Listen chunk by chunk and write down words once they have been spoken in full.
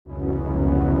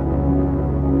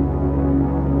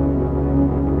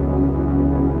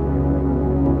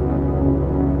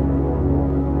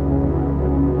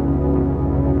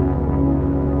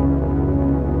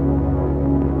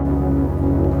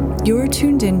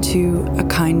into A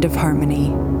Kind of Harmony.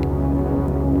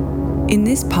 In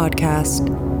this podcast,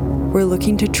 we're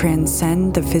looking to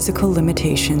transcend the physical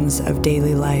limitations of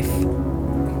daily life.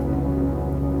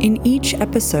 In each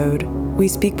episode, we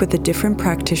speak with a different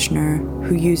practitioner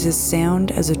who uses sound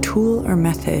as a tool or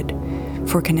method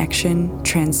for connection,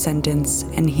 transcendence,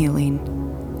 and healing.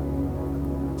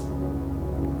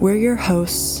 We're your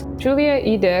hosts, Julia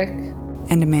Edick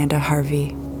and Amanda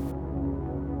Harvey.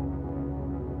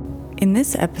 In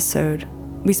this episode,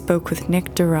 we spoke with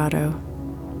Nick Dourado.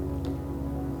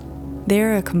 They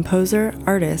are a composer,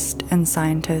 artist, and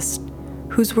scientist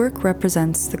whose work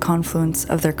represents the confluence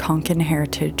of their Konkani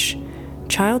heritage,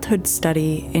 childhood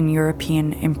study in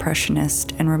European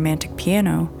impressionist and romantic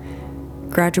piano,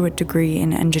 graduate degree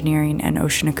in engineering and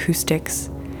ocean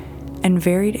acoustics, and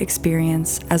varied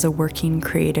experience as a working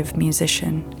creative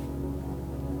musician.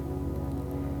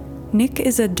 Nick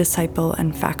is a disciple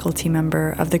and faculty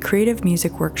member of the Creative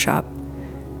Music Workshop,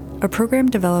 a program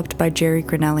developed by Jerry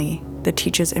Granelli that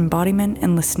teaches embodiment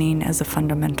and listening as the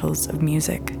fundamentals of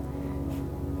music.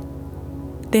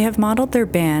 They have modeled their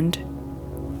band,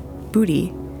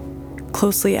 Booty,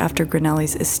 closely after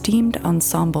Granelli's esteemed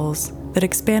ensembles that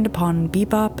expand upon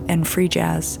bebop and free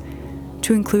jazz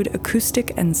to include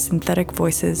acoustic and synthetic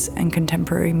voices and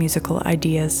contemporary musical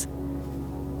ideas.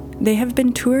 They have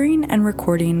been touring and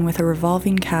recording with a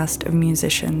revolving cast of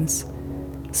musicians,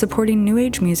 supporting New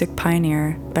Age music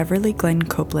pioneer Beverly Glenn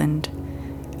Copeland,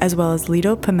 as well as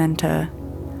Lido Pimenta,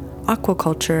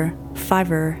 Aquaculture,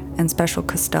 Fiverr, and Special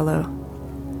Costello.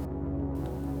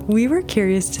 We were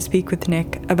curious to speak with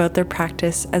Nick about their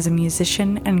practice as a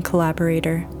musician and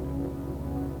collaborator.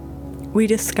 We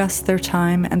discussed their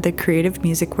time at the Creative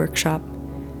Music Workshop,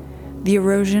 the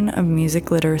erosion of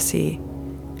music literacy,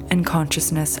 and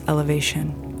consciousness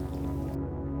elevation.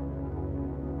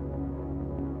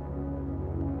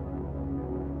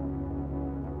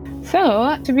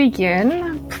 So, to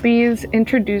begin, please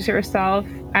introduce yourself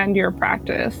and your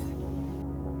practice.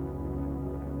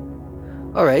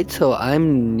 All right, so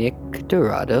I'm Nick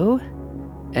Dourado,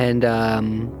 and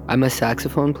I'm a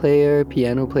saxophone player,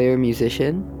 piano player,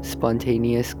 musician,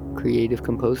 spontaneous creative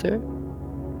composer.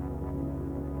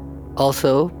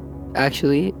 Also,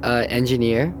 actually,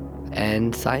 engineer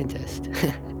and scientist.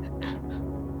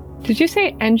 Did you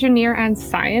say engineer and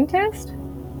scientist?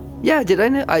 Yeah, did I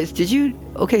know? Did you?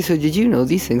 Okay, so did you know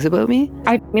these things about me?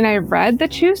 I mean, I read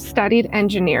that you studied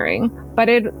engineering, but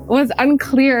it was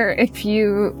unclear if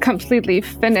you completely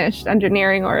finished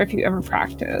engineering or if you ever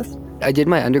practiced. I did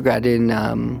my undergrad in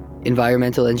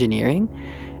environmental engineering,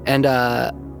 and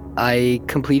I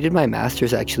completed my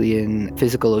master's actually in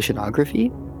physical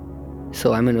oceanography.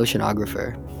 So I'm an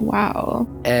oceanographer. Wow.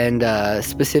 And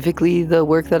specifically, the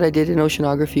work that I did in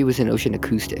oceanography was in ocean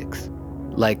acoustics.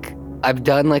 Like, I've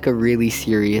done like a really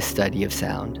serious study of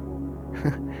sound,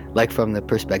 like from the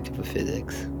perspective of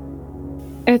physics.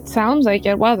 It sounds like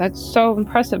it. Wow, that's so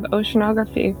impressive.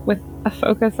 Oceanography with a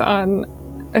focus on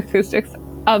acoustics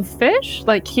of fish,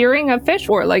 like hearing of fish,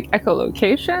 or like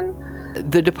echolocation.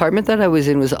 The department that I was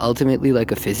in was ultimately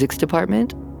like a physics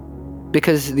department,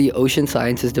 because the ocean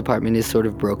sciences department is sort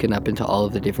of broken up into all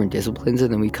of the different disciplines,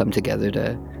 and then we come together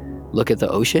to look at the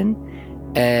ocean.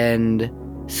 And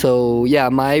so, yeah,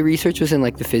 my research was in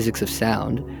like the physics of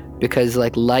sound, because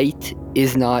like light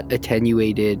is not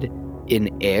attenuated in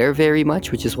air very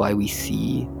much, which is why we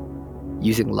see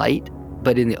using light.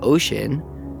 But in the ocean,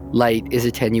 light is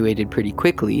attenuated pretty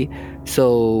quickly.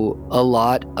 So a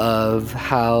lot of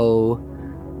how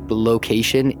the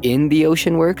location in the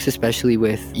ocean works, especially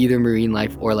with either marine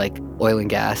life or like oil and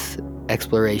gas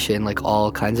exploration, like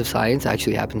all kinds of science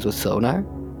actually happens with sonar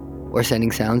or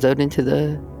sending sounds out into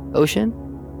the ocean.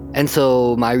 And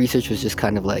so my research was just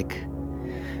kind of like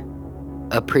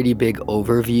a pretty big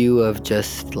overview of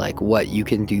just like what you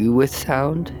can do with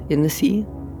sound in the sea.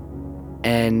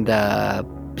 And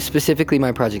specifically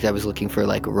my project, I was looking for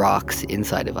like rocks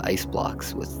inside of ice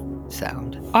blocks with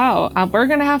sound. Wow, we're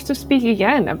going to have to speak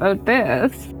again about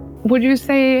this. Would you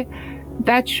say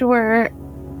that your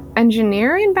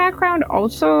engineering background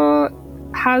also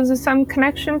has some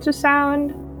connection to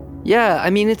sound? Yeah, I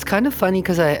mean, it's kind of funny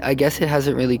because I guess it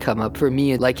hasn't really come up for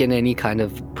me like in any kind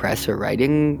of press or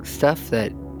writing stuff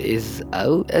that is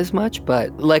out as much,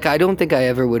 but like I don't think I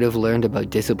ever would have learned about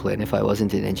discipline if I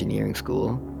wasn't in engineering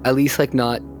school. At least like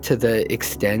not to the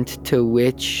extent to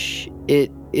which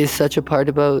it is such a part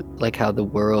about like how the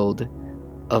world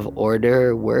of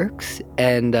order works.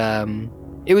 And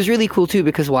it was really cool too,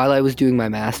 because while I was doing my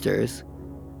master's,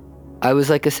 I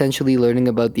was like essentially learning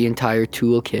about the entire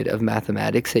toolkit of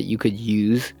mathematics that you could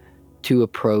use to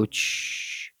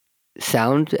approach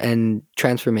sound and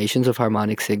transformations of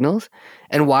harmonic signals.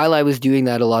 And while I was doing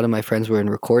that, a lot of my friends were in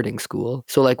recording school.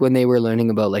 So like when they were learning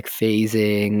about like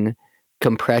phasing,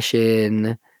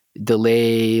 compression,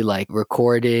 delay, like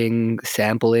recording,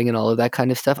 sampling, and all of that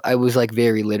kind of stuff, I was like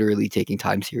very literally taking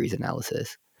time series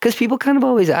analysis. Because people kind of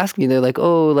always ask me, they're like,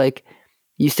 oh, like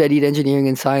you studied engineering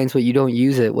and science, but you don't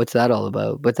use it. What's that all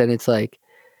about? But then it's like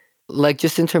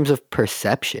just in terms of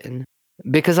perception,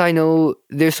 because I know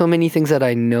there's so many things that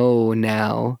I know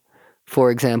now. For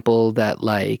example, that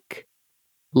like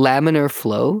laminar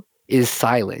flow is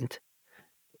silent.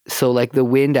 So like the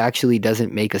wind actually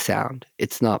doesn't make a sound.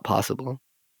 It's not possible.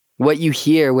 What you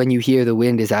hear when you hear the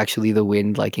wind is actually the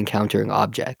wind like encountering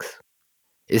objects.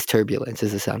 Is turbulence,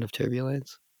 is the sound of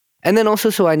turbulence. And then also,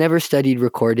 so I never studied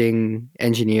recording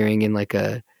engineering in like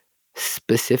a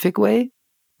specific way,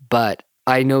 but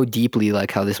I know deeply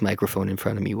like how this microphone in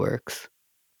front of me works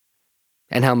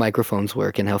and how microphones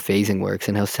work and how phasing works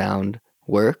and how sound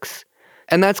works.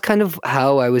 And that's kind of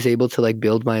how I was able to like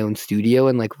build my own studio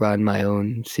and like run my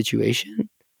own situation.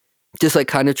 Just like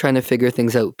kind of trying to figure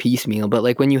things out piecemeal. But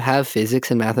like when you have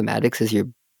physics and mathematics as your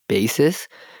basis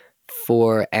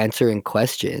for answering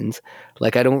questions,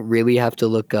 like I don't really have to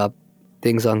look up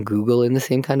things on Google in the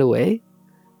same kind of way.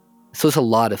 So it's a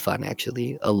lot of fun,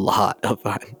 actually. A lot of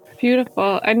fun.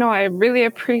 Beautiful. I know I really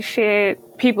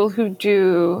appreciate people who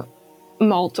do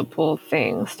multiple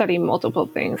things, study multiple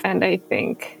things. And I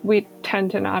think we tend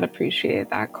to not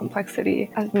appreciate that complexity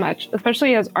as much,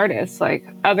 especially as artists. Like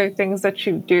other things that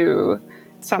you do,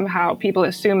 somehow people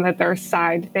assume that they're a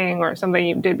side thing or something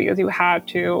you did because you had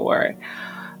to or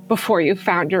before you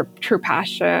found your true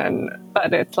passion.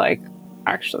 But it's like,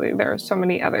 actually, there are so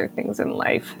many other things in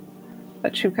life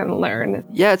that you can learn.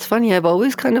 Yeah, it's funny. I've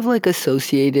always kind of like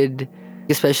associated,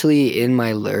 especially in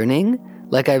my learning,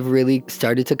 like I've really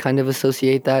started to kind of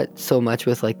associate that so much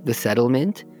with like the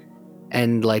settlement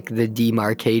and like the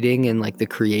demarcating and like the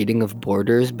creating of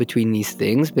borders between these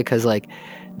things, because like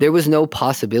there was no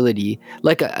possibility.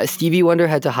 Like Stevie Wonder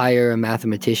had to hire a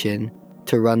mathematician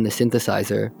to run the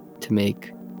synthesizer to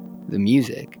make the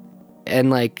music.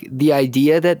 And like the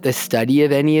idea that the study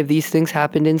of any of these things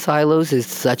happened in silos is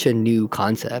such a new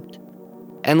concept.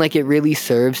 And like it really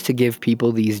serves to give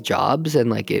people these jobs, and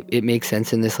like it makes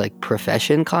sense in this like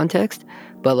profession context.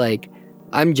 But like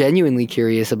I'm genuinely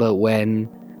curious about when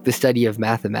the study of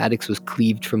mathematics was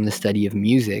cleaved from the study of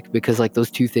music, because like those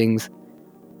two things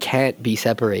can't be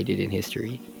separated in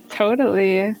history.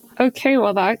 Totally. Okay,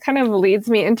 well that kind of leads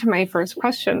me into my first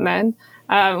question then.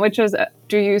 Which is,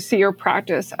 do you see your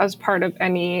practice as part of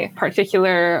any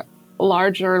particular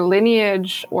larger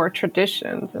lineage or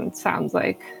traditions? And it sounds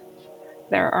like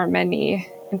there are many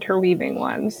interweaving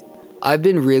ones. I've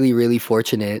been really, really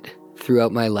fortunate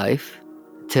throughout my life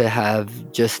to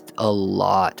have just a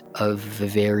lot of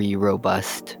very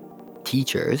robust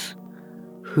teachers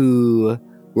who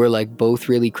were like both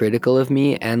really critical of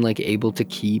me and like able to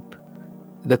keep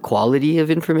the quality of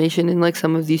information in like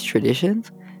some of these traditions.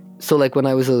 So like when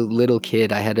I was a little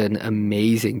kid, I had an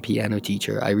amazing piano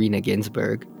teacher, Irina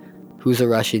Ginsberg, who's a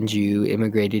Russian Jew,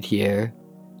 immigrated here.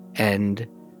 And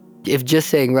if just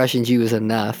saying Russian Jew is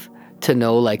enough to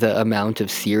know like the amount of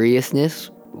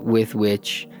seriousness with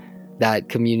which that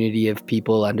community of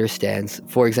people understands,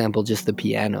 for example, just the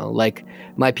piano. Like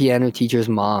my piano teacher's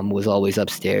mom was always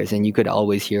upstairs and you could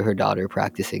always hear her daughter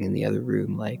practicing in the other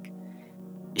room. Like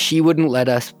she wouldn't let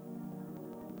us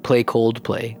play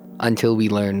Coldplay until we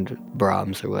learned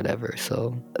Brahms or whatever.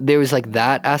 So there was like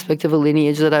that aspect of a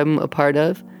lineage that I'm a part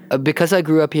of. Because I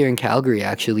grew up here in Calgary,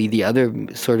 actually, the other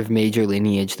sort of major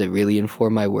lineage that really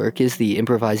informed my work is the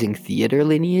improvising theater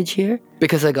lineage here.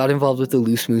 Because I got involved with the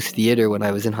Loose Moose Theater when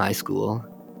I was in high school.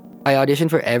 I auditioned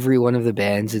for every one of the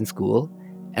bands in school,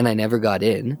 and I never got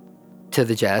in to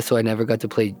the jazz, so I never got to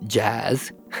play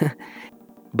jazz.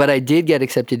 But I did get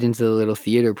accepted into the little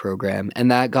theater program,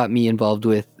 and that got me involved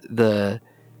with the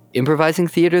improvising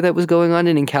theater that was going on.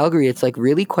 And in Calgary, it's like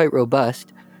really quite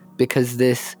robust, because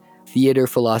this theater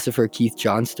philosopher Keith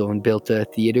Johnstone built a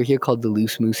theater here called the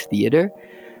Loose Moose Theater,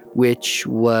 which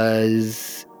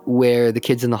was where the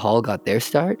Kids in the Hall got their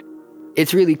start.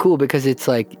 It's really cool because it's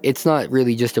like, it's not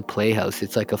really just a playhouse,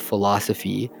 it's like a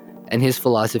philosophy. And his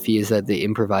philosophy is that the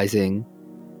improvising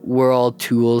were all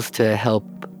tools to help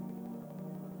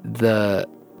the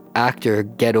actor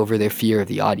get over their fear of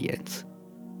the audience.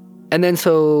 And then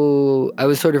so I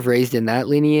was sort of raised in that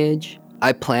lineage.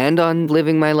 I planned on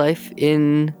living my life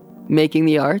in making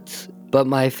the arts, but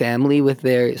my family, with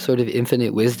their sort of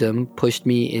infinite wisdom, pushed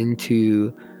me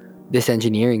into this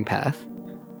engineering path,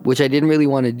 which I didn't really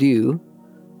want to do.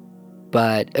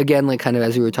 But again, like kind of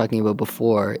as we were talking about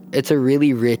before, it's a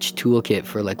really rich toolkit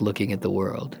for like looking at the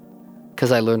world.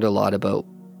 Because I learned a lot about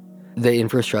the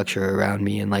infrastructure around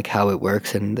me and like how it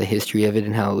works and the history of it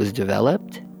and how it was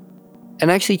developed.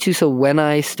 And actually too, so when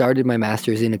I started my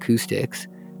master's in acoustics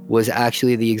was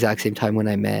actually the exact same time when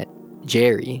I met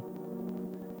Jerry,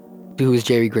 who was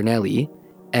Jerry Granelli.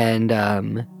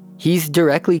 And he's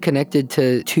directly connected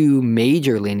to two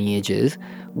major lineages.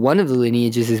 One of the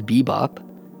lineages is bebop,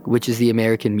 which is the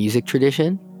American music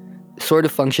tradition, sort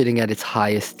of functioning at its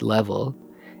highest level.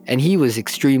 And he was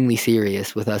extremely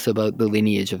serious with us about the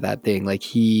lineage of that thing. Like,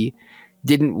 he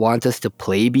didn't want us to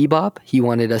play bebop. He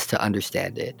wanted us to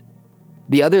understand it.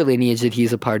 The other lineage that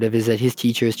he's a part of is that his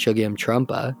teacher is Chogyam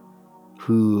Trungpa,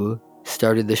 who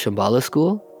started the Shambhala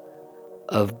school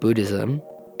of Buddhism.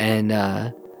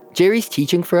 And Jerry's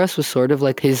teaching for us was sort of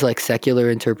like his like secular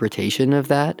interpretation of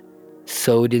that,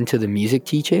 sewed into the music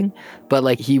teaching. But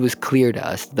like, he was clear to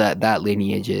us that that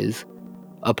lineage is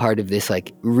a part of this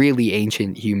like really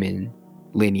ancient human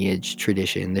lineage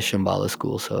tradition, the Shambhala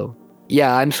school. So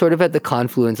yeah, I'm sort of at the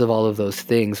confluence of all of those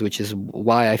things, which is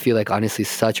why I feel like honestly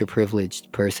such a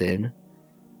privileged person.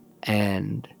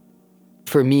 And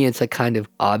for me, it's like kind of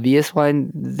obvious why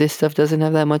this stuff doesn't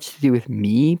have that much to do with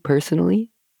me personally.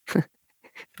 If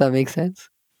that makes sense.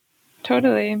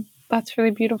 Totally. That's really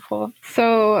beautiful.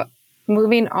 So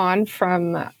moving on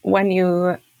from when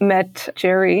you met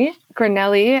Jerry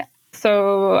Granelli,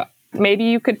 so maybe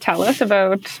you could tell us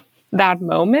about that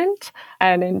moment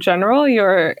and in general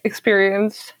your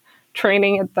experience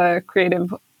training at the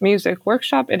Creative Music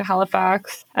Workshop in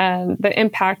Halifax and the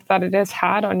impact that it has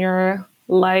had on your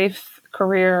life,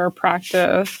 career,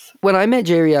 practice. When I met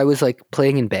Jerry, I was like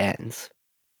playing in bands,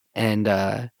 and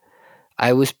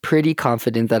I was pretty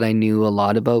confident that I knew a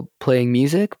lot about playing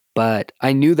music, but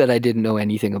I knew that I didn't know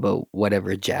anything about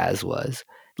whatever jazz was.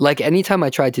 Like, anytime I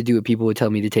tried to do it, people would tell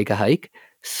me to take a hike.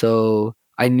 So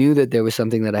I knew that there was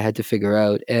something that I had to figure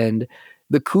out. And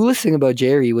the coolest thing about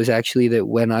Jerry was actually that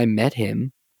when I met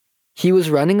him, he was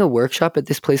running a workshop at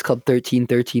this place called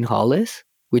 1313 Hollis,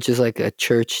 which is like a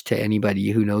church to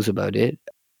anybody who knows about it.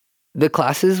 The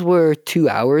classes were 2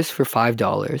 hours for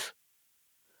 $5.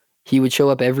 He would show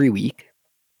up every week,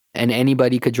 and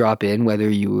anybody could drop in, whether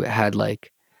you had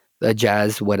like a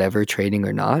jazz whatever training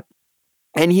or not.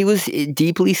 And he was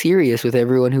deeply serious with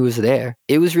everyone who was there.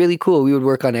 It was really cool. We would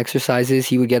work on exercises.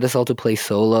 He would get us all to play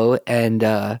solo.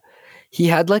 And he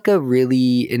had like a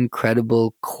really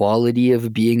incredible quality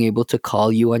of being able to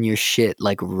call you on your shit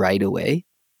like right away.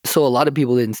 So a lot of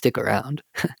people didn't stick around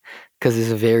because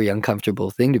it's a very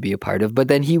uncomfortable thing to be a part of. But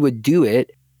then he would do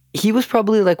it. He was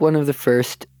probably like one of the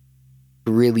first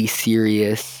really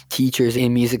serious teachers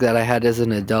in music that I had as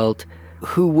an adult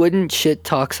who wouldn't shit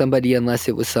talk somebody unless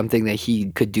it was something that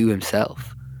he could do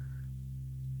himself.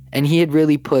 And he had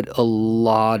really put a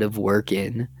lot of work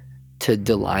in to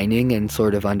delining and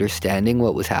sort of understanding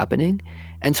what was happening.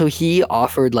 And so he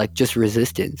offered like just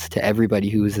resistance to everybody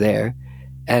who was there.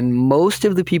 And most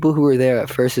of the people who were there at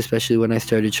first, especially when I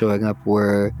started showing up,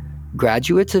 were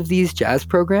graduates of these jazz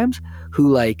programs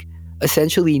who like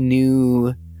essentially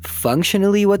knew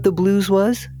functionally what the blues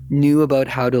was, knew about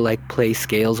how to like play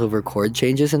scales over chord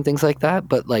changes and things like that,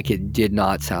 but like it did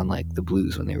not sound like the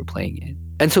blues when they were playing it.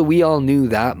 And so we all knew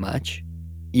that much,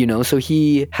 you know, so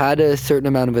he had a certain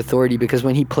amount of authority because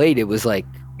when he played, it was like,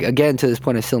 again, to this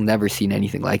point, I've still never seen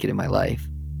anything like it in my life.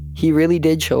 He really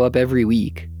did show up every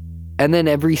week. And then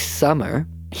every summer,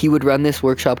 he would run this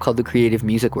workshop called the Creative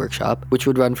Music Workshop, which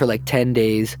would run for like 10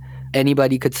 days.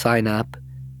 Anybody could sign up,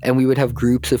 and we would have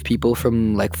groups of people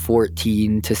from like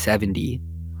 14 to 70,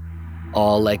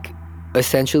 all like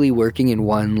essentially working in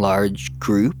one large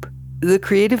group. The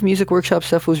Creative Music Workshop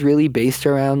stuff was really based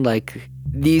around like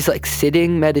these like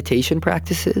sitting meditation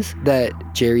practices that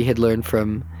Jerry had learned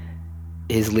from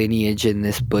his lineage in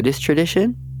this Buddhist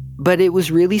tradition. But it was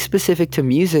really specific to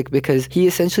music because he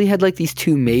essentially had like these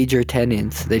two major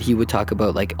tenets that he would talk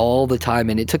about like all the time.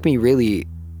 And it took me really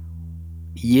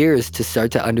years to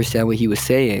start to understand what he was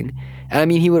saying. And I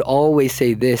mean, he would always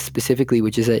say this specifically,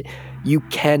 which is that you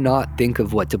cannot think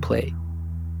of what to play.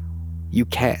 You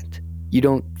can't. You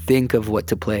don't think of what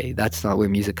to play. That's not where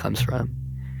music comes from.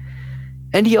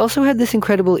 And he also had this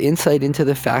incredible insight into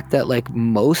the fact that like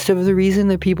most of the reason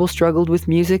that people struggled with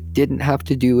music didn't have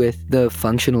to do with the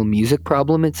functional music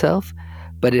problem itself,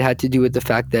 but it had to do with the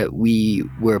fact that we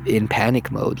were in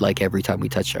panic mode like every time we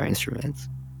touched our instruments.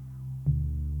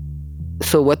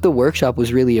 So what the workshop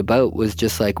was really about was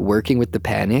just like working with the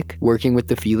panic, working with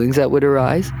the feelings that would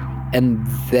arise, and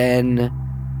then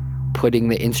putting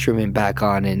the instrument back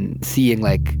on and seeing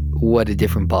like what a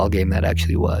different ballgame that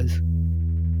actually was.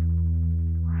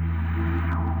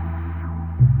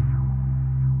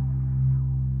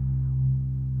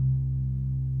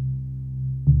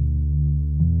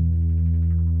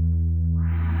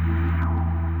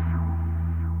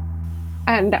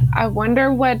 And I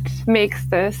wonder what makes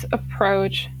this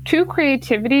approach to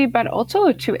creativity, but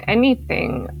also to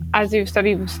anything, as you've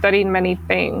studied many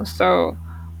things. So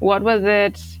what was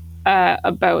it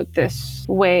about this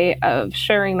way of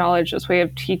sharing knowledge, this way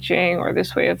of teaching, or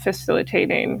this way of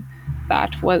facilitating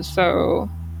that was so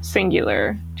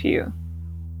singular to you?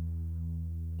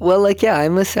 Well, like, yeah,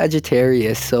 I'm a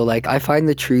Sagittarius, so like I find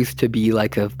the truth to be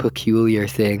like a peculiar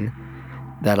thing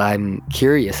that I'm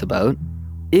curious about.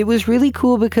 It was really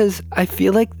cool because I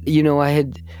feel like, I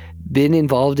had been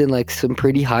involved in like some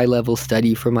pretty high level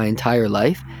study for my entire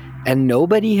life, and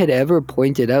nobody had ever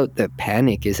pointed out that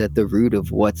panic is at the root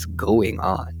of what's going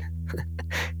on.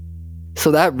 So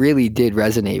that really did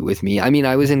resonate with me. I mean,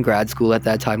 I was in grad school at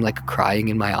that time, like crying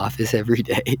in my office every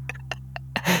day.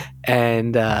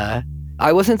 And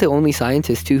I wasn't the only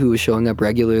scientist, too, who was showing up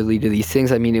regularly to these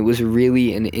things. I mean, it was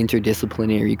really an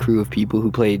interdisciplinary crew of people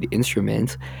who played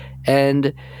instruments.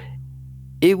 And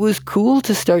it was cool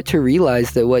to start to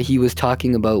realize that what he was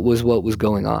talking about was what was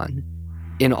going on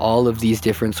in all of these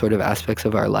different sort of aspects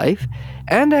of our life.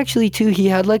 And actually, too, he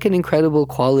had like an incredible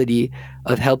quality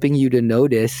of helping you to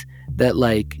notice that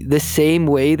like the same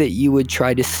way that you would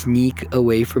try to sneak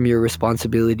away from your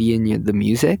responsibility in the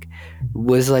music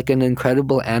was like an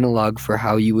incredible analog for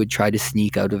how you would try to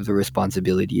sneak out of the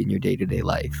responsibility in your day-to-day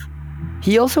life.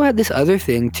 He also had this other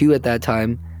thing too at that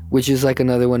time, which is like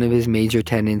another one of his major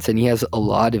tenets, and he has a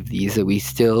lot of these that we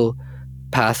still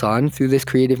pass on through this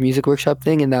creative music workshop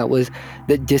thing, and that was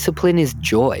that discipline is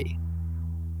joy,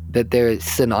 that they're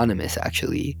synonymous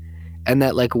actually, and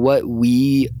that like what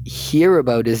we hear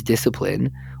about as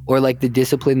discipline, or like the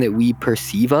discipline that we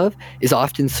perceive of, is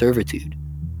often servitude.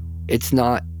 It's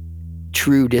not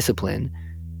true discipline.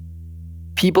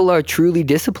 People are truly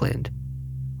disciplined,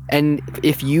 and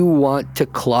if you want to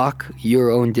clock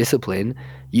your own discipline,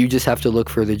 you just have to look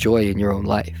for the joy in your own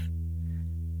life.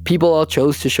 People all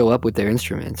chose to show up with their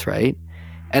instruments, right?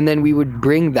 And then we would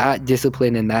bring that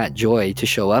discipline and that joy to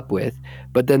show up with.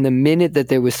 But then the minute that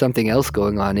there was something else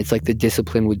going on, it's like the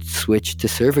discipline would switch to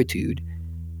servitude.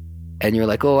 And you're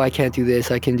like, oh, I can't do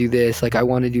this, I can do this. Like, I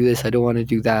want to do this, I don't want to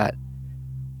do that.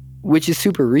 Which is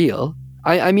super real.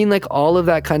 I mean, like, all of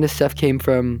that kind of stuff came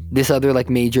from this other, like,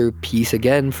 major piece,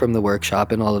 again, from the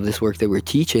workshop and all of this work that we're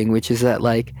teaching, which is that,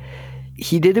 like,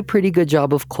 he did a pretty good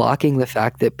job of clocking the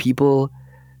fact that people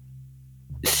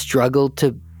struggle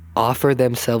to offer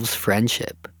themselves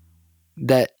friendship.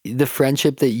 That the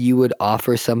friendship that you would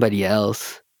offer somebody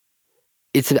else,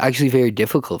 it's actually very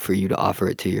difficult for you to offer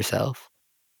it to yourself.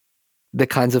 The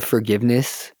kinds of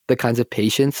forgiveness, the kinds of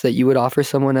patience that you would offer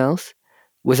someone else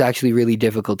was actually really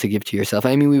difficult to give to yourself.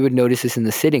 I mean, we would notice this in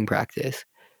the sitting practice,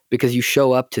 because you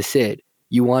show up to sit,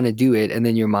 you want to do it, and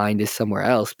then your mind is somewhere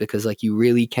else because like you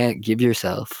really can't give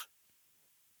yourself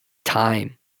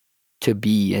time to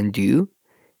be and do.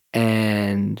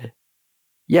 And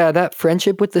yeah, that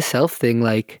friendship with the self thing,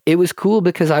 like, it was cool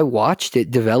because I watched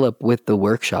it develop with the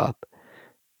workshop.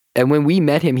 And when we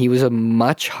met him, he was a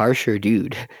much harsher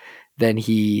dude than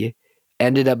he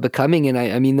ended up becoming. And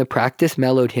I mean, the practice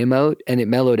mellowed him out and it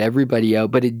mellowed everybody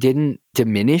out, but it didn't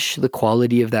diminish the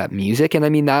quality of that music. And I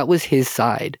mean, that was his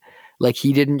side. Like,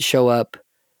 he didn't show up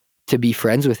to be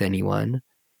friends with anyone.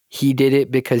 He did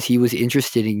it because he was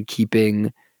interested in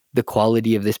keeping the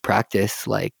quality of this practice,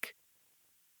 like,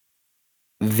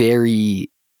 very,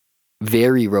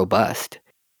 very robust.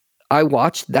 I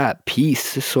watched that piece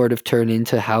sort of turn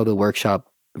into how the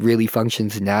workshop really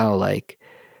functions now, like,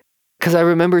 because I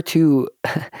remember too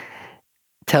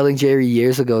telling Jerry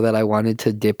years ago that I wanted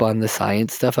to dip on the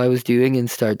science stuff I was doing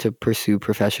and start to pursue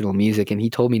professional music, and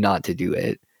he told me not to do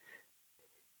it.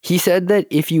 He said that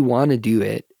if you want to do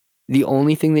it, the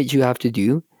only thing that you have to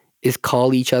do is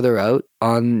call each other out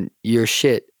on your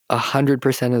shit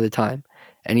 100% of the time.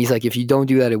 And he's like, if you don't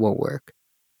do that, it won't work.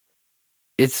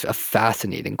 It's a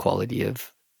fascinating quality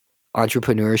of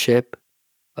entrepreneurship,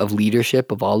 of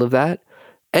leadership, of all of that.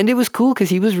 And it was cool because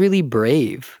he was really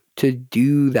brave to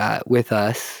do that with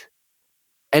us.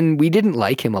 And we didn't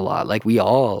like him a lot. Like, we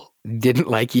all didn't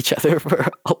like each other for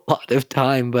a lot of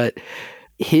time. But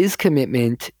his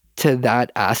commitment to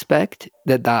that aspect,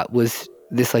 that was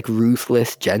this like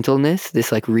ruthless gentleness,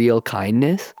 this like real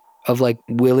kindness of like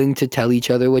willing to tell each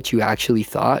other what you actually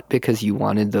thought because you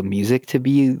wanted the music to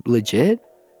be legit.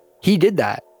 He did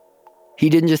that. He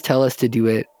didn't just tell us to do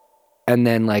it and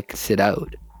then like sit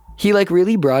out. He like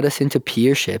really brought us into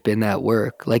peership in that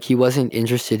work. Like, he wasn't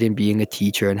interested in being a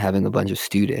teacher and having a bunch of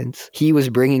students. He was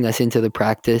bringing us into the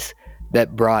practice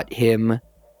that brought him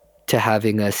to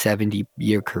having a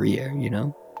 70-year career, you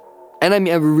know? And I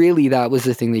mean, really, that was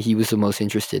the thing that he was the most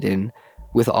interested in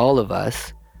with all of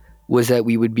us, was that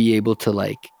we would be able to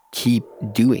like keep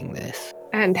doing this.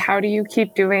 And how do you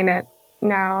keep doing it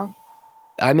now?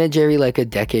 I met Jerry like a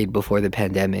decade before the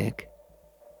pandemic.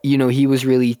 You know, he was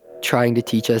really trying to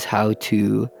teach us how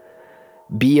to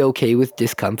be okay with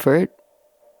discomfort,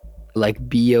 like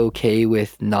be okay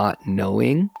with not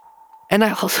knowing. And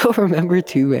I also remember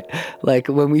too, like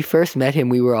when we first met him,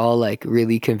 we were all like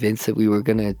really convinced that we were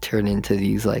going to turn into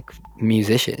these like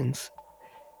musicians.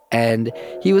 And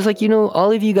he was like, you know,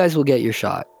 all of you guys will get your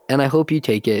shot and I hope you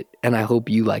take it. And I hope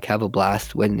you like have a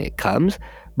blast when it comes.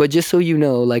 But just so you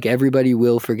know, like everybody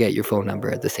will forget your phone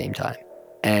number at the same time.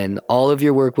 And all of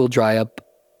your work will dry up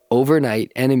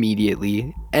overnight and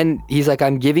immediately. And he's like,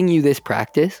 I'm giving you this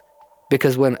practice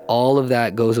because when all of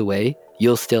that goes away,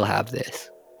 you'll still have this.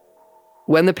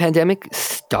 When the pandemic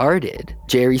started,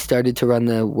 Jerry started to run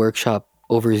the workshop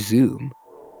over Zoom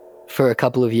for a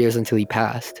couple of years until he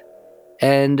passed.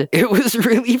 And it was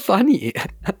really funny.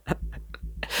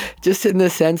 Just in the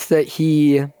sense that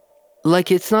he,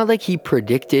 like, it's not like he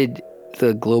predicted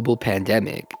the global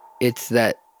pandemic. It's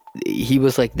that he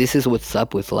was like, this is what's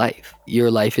up with life.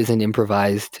 Your life is an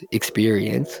improvised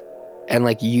experience. And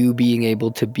like you being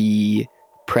able to be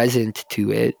present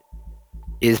to it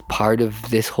is part of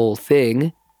this whole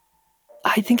thing.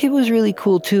 I think it was really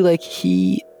cool too. Like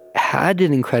he had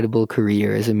an incredible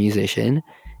career as a musician.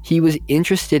 He was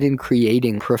interested in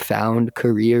creating profound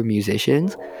career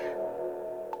musicians,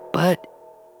 but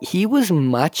he was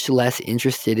much less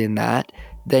interested in that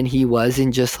than he was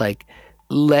in just like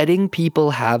letting people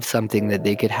have something that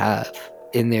they could have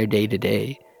in their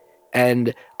day-to-day.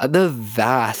 And the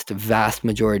vast, vast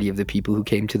majority of the people who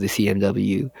came to the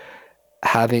CMW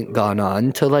haven't gone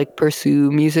on to like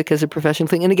pursue music as a professional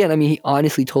thing. And again, I mean, he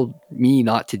honestly told me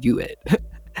not to do it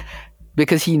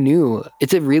because he knew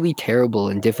it's a really terrible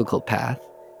and difficult path.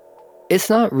 It's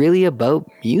not really about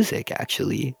music,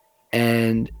 actually.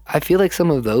 And I feel like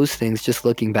some of those things, just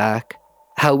looking back,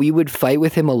 how we would fight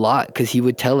with him a lot because he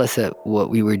would tell us that what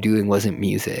we were doing wasn't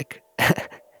music.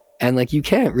 And like, you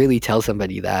can't really tell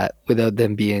somebody that without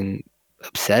them being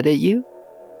upset at you.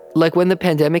 Like when the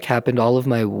pandemic happened, all of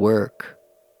my work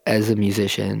as a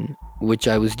musician, which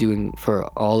I was doing for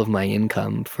all of my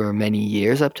income for many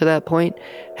years up to that point,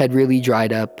 had really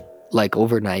dried up like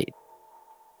overnight.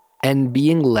 And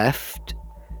being left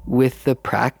with the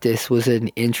practice was an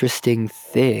interesting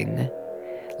thing.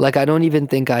 Like, I don't even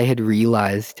think I had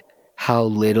realized how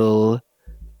little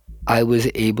I was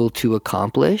able to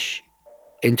accomplish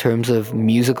in terms of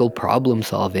musical problem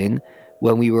solving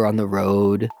when we were on the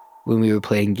road, when we were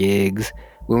playing gigs,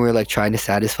 when we were like trying to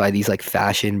satisfy these like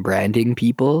fashion branding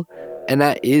people. And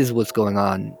that is what's going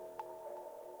on.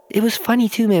 It was funny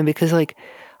too, man, because like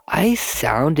I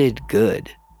sounded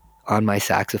good on my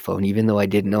saxophone, even though I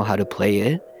didn't know how to play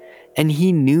it. And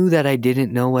he knew that I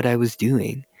didn't know what I was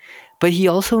doing. But he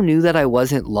also knew that I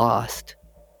wasn't lost.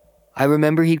 I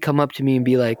remember he'd come up to me and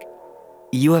be like,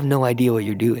 you have no idea what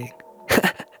you're doing.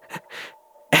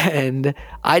 And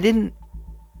I didn't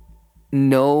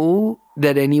know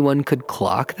that anyone could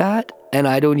clock that. And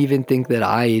I don't even think that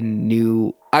I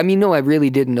knew. I mean, no, I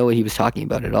really didn't know what he was talking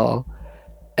about at all.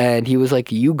 And he was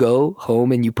like, you go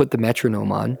home and you put the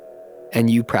metronome on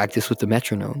and you practice with the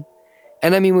metronome.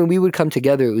 And I mean, when we would come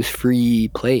together, it was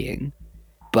free playing.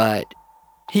 But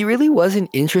he really wasn't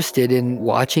interested in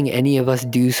watching any of us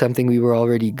do something we were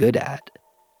already good at.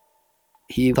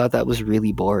 He thought that was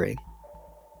really boring.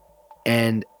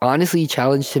 And honestly, he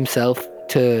challenged himself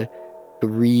to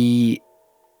renegotiate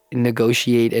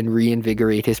and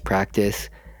reinvigorate his practice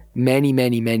many,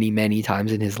 many, many, many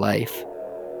times in his life.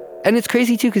 And it's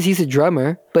crazy too, because he's a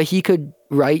drummer, but he could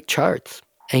write charts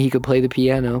and he could play the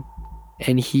piano.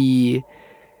 And he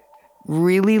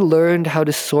really learned how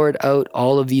to sort out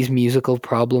all of these musical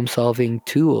problem-solving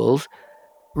tools,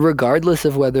 regardless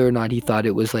of whether or not he thought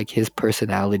it was like his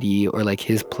personality or like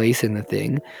his place in the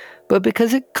thing, but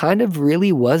because it kind of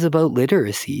really was about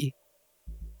literacy.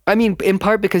 I mean, in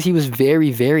part because he was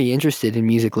very, very interested in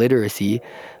music literacy,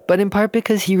 but in part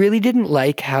because he really didn't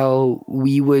like how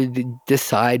we would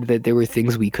decide that there were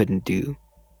things we couldn't do.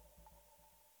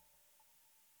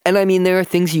 And I mean, there are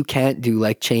things you can't do,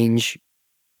 like change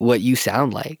what you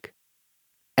sound like.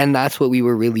 And that's what we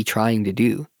were really trying to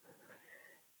do.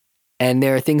 And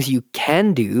there are things you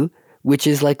can do, which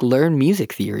is like learn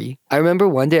music theory. I remember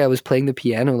one day I was playing the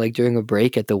piano like during a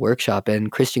break at the workshop,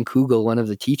 and Christian Kugel, one of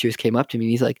the teachers, came up to me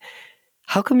and he's like,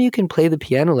 how come you can play the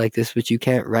piano like this, but you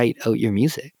can't write out your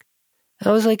music? And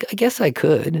I was like, I guess I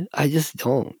could. I just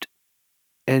don't.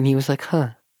 And he was like, huh.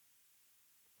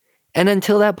 And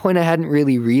until that point, I hadn't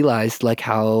really realized like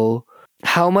how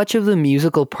much of the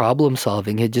musical problem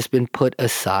solving had just been put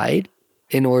aside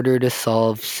in order to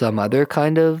solve some other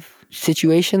kind of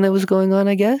situation that was going on,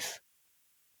 I guess.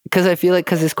 Because I feel like,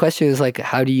 because this question is like,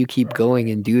 how do you keep going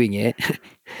and doing it?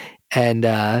 And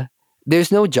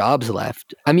there's no jobs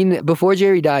left. I mean, before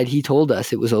Jerry died, he told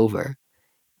us it was over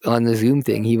on the Zoom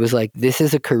thing. He was like, this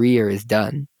is a career, is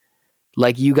done.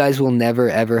 Like, you guys will never,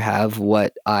 ever have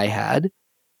what I had.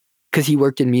 Because he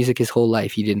worked in music his whole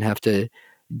life. He didn't have to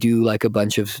do like a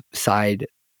bunch of side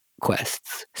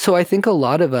quests. So I think a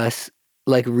lot of us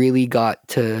like really got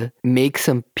to make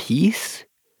some peace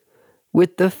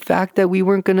with the fact that we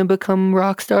weren't going to become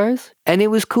rock stars. And it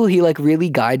was cool. He like really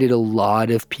guided a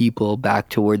lot of people back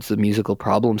towards the musical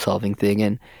problem solving thing.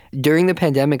 And during the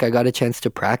pandemic, I got a chance to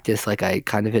practice like I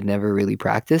kind of had never really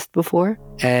practiced before.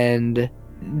 And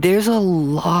there's a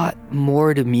lot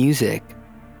more to music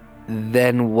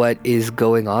than what is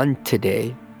going on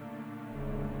today.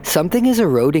 Something is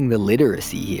eroding the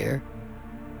literacy here.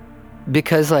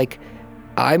 Because like,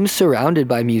 I'm surrounded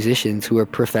by musicians who are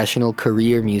professional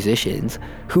career musicians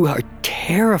who are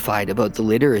terrified about the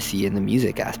literacy in the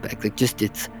music aspect. Like, just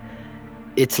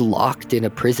it's locked in a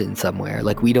prison somewhere.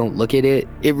 Like, we don't look at it.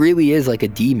 It really is like a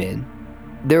demon.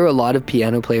 There are a lot of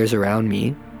piano players around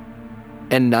me,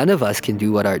 and none of us can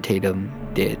do what Art Tatum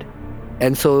did.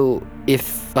 And so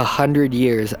if 100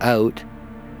 years out,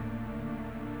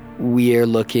 we're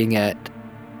looking at,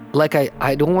 like,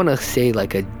 I don't want to say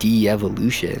like a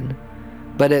de-evolution,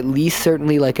 but at least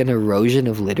certainly like an erosion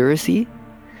of literacy.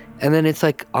 And then it's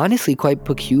like honestly quite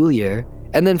peculiar.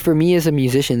 And then for me as a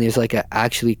musician, there's like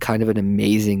actually kind of an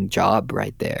amazing job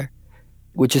right there,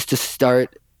 which is to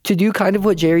start to do kind of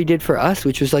what Jerry did for us,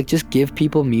 which was like just give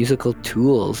people musical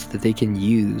tools that they can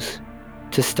use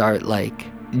to start like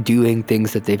doing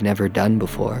things that they've never done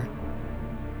before.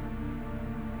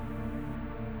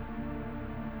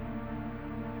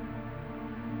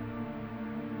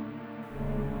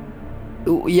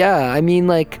 Yeah, I mean,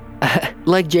 like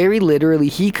Jerry literally,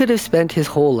 he could have spent his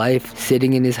whole life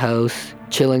sitting in his house,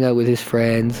 chilling out with his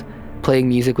friends, playing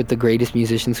music with the greatest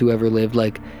musicians who ever lived.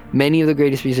 Like, many of the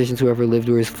greatest musicians who ever lived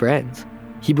were his friends.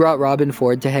 He brought Robin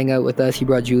Ford to hang out with us. He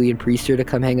brought Julian Priester to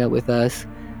come hang out with us.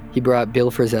 He brought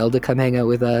Bill Frisell to come hang out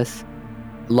with us.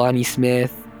 Lonnie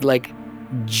Smith, like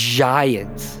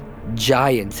giants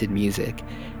in music.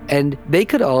 And they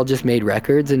could all just made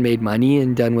records and made money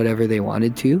and done whatever they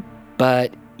wanted to.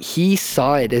 But he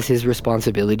saw it as his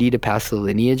responsibility to pass the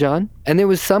lineage on. And there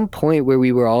was some point where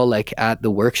we were all like at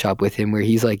the workshop with him where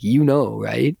he's like, you know,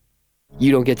 right?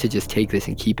 You don't get to just take this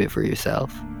and keep it for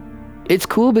yourself. It's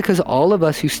cool because all of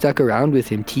us who stuck around with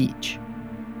him teach.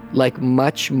 Like,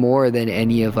 much more than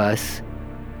any of us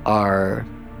are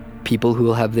people who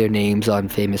will have their names on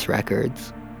famous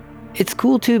records. It's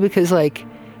cool too because like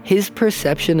his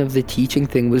perception of the teaching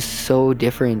thing was so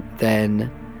different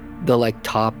than the like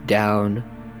top-down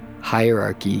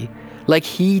hierarchy. Like,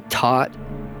 he taught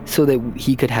so that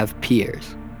he could have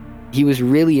peers. He was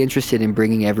really interested in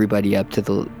bringing everybody up to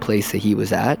the place that he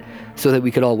was at so that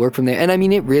we could all work from there. And I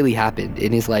mean, it really happened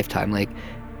in his lifetime. Like,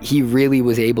 he really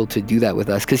was able to do that with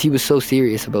us because he was so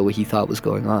serious about what he thought was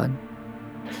going on.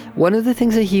 One of the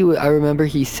things that I remember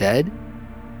he said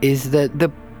is that the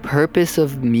purpose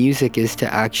of music is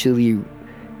to actually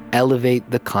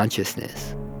elevate the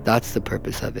consciousness. That's the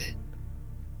purpose of it.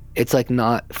 It's like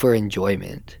not for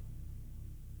enjoyment.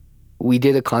 We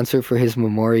did a concert for his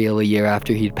memorial a year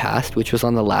after he'd passed, which was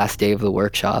on the last day of the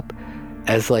workshop,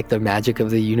 as like the magic of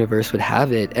the universe would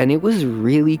have it. And it was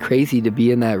really crazy to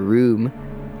be in that room.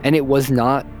 And it was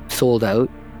not sold out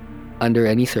under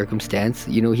any circumstance.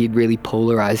 You know, he'd really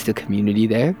polarized the community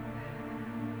there.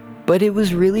 But it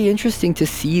was really interesting to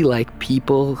see like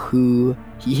people who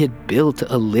he had built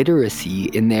a literacy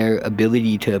in their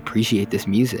ability to appreciate this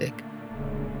music.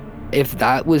 If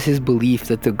that was his belief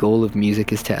that the goal of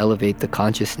music is to elevate the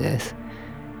consciousness,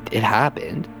 it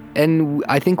happened. And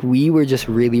I think we were just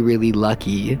really, really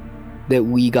lucky that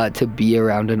we got to be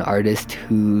around an artist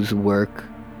whose work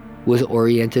was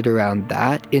oriented around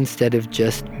that instead of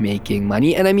just making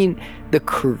money. And I mean, the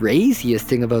craziest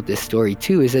thing about this story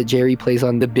too is that Jerry plays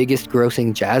on the biggest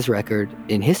grossing jazz record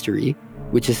in history,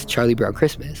 which is Charlie Brown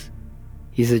Christmas.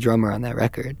 He's the drummer on that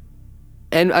record.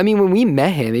 And I mean, when we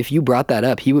met him, if you brought that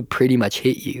up, he would pretty much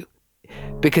hit you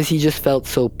because he just felt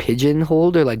so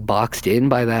pigeonholed or like boxed in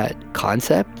by that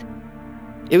concept.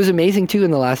 It was amazing too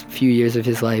in the last few years of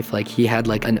his life, like he had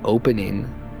like an opening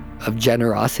of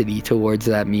generosity towards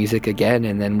that music again,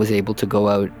 and then was able to go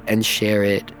out and share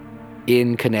it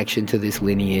in connection to this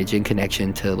lineage, in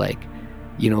connection to like,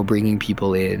 you know, bringing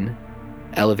people in,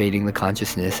 elevating the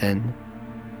consciousness. And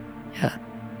yeah,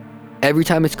 every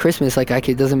time it's Christmas, like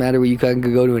it doesn't matter where you can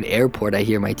go to an airport, I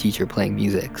hear my teacher playing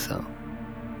music. So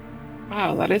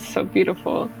Wow, that is so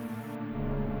beautiful.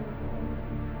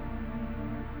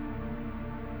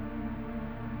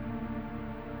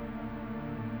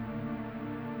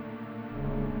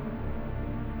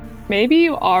 Maybe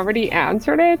you already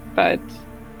answered it, but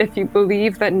if you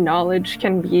believe that knowledge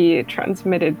can be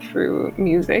transmitted through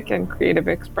music and creative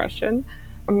expression,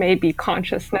 or maybe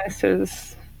consciousness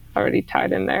is already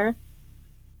tied in there.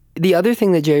 The other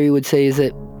thing that Jerry would say is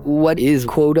that what is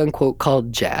quote unquote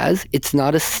called jazz, it's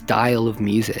not a style of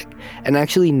music. And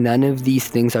actually, none of these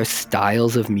things are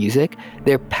styles of music.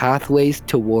 They're pathways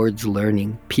towards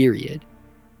learning, period.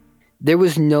 There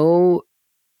was no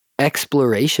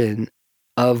exploration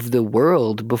of the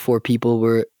world before people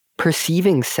were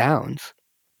perceiving sounds,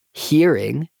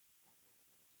 hearing,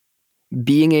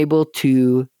 being able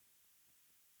to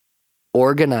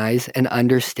organize and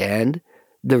understand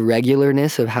the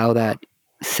regularness of how that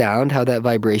sound, how that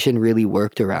vibration really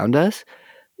worked around us,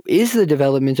 is the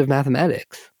development of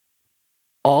mathematics.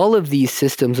 All of these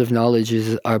systems of knowledge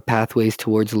are pathways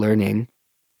towards learning.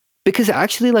 Because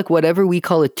actually, like whatever we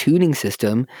call a tuning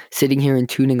system, sitting here and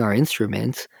tuning our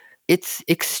instruments, it's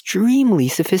extremely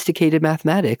sophisticated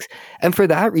mathematics. And for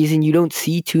that reason, you don't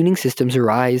see tuning systems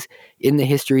arise in the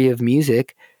history of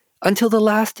music until the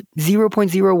last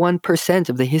 0.01%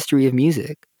 of the history of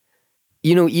music.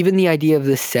 You know, even the idea of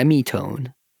the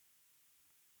semitone,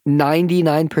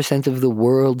 99% of the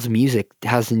world's music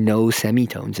has no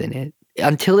semitones in it.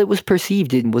 Until it was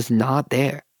perceived, it was not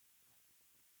there.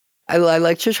 I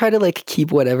like to try to like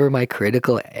keep whatever my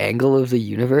critical angle of the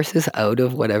universe is out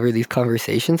of whatever these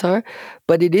conversations are,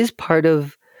 but it is part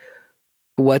of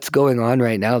what's going on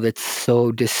right now that's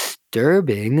so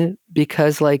disturbing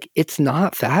because like it's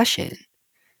not fashion.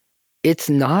 It's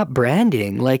not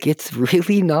branding. Like it's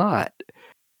really not.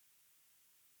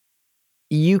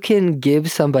 You can give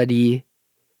somebody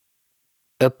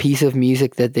a piece of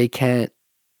music that they can't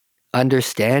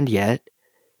understand yet,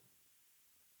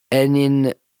 and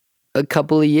in a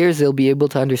couple of years they'll be able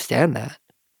to understand that.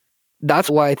 That's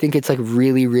why I think it's like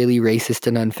really, really racist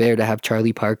and unfair to have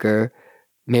Charlie Parker,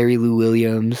 Mary Lou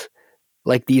Williams,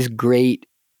 like these great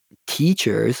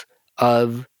teachers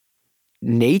of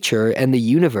nature and the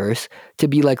universe to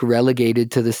be like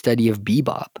relegated to the study of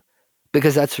bebop,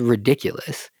 because that's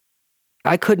ridiculous.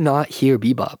 I could not hear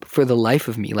bebop for the life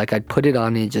of me. Like I'd put it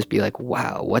on and just be like,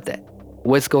 wow,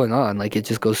 what's going on? Like it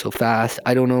just goes so fast.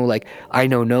 I don't know, like I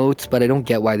know notes, but I don't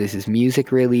get why this is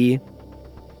music really.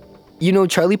 You know,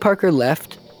 Charlie Parker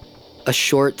left a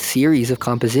short series of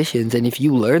compositions, and if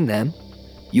you learn them,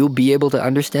 you'll be able to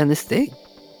understand this thing.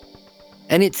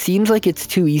 And it seems like it's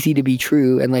too easy to be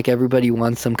true, and like everybody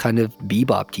wants some kind of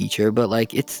bebop teacher, but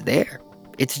like it's there.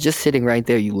 It's just sitting right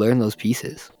there. You learn those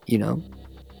pieces, you know?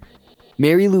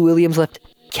 Mary Lou Williams left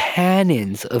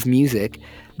cannons of music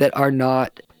that are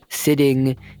not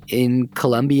sitting in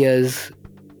Columbia's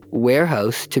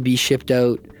warehouse to be shipped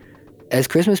out as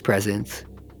Christmas presents.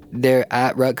 They're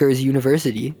at Rutgers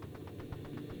University,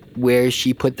 where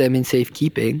she put them in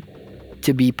safekeeping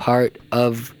to be part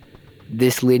of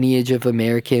this lineage of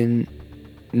American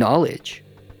knowledge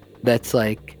that's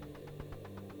like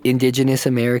indigenous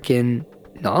American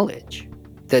knowledge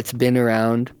that's been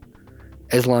around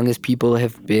as long as people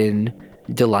have been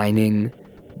delining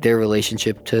their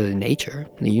relationship to nature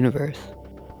and the universe.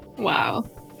 Wow,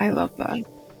 I love that.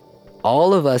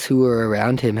 All of us who are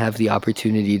around him have the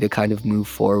opportunity to kind of move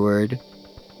forward.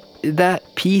 That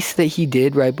piece that he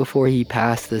did right before he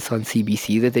passed, this on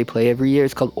CBC that they play every year,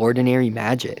 it's called Ordinary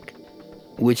Magic,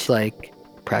 which like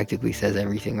practically says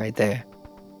everything right there.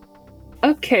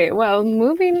 Okay, well,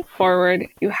 moving forward,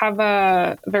 you have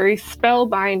a very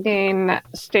spellbinding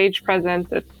stage presence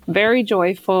that's very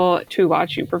joyful to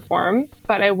watch you perform.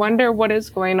 But I wonder what is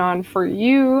going on for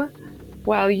you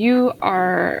while you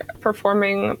are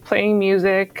performing, playing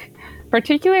music,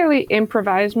 particularly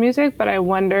improvised music, but I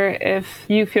wonder if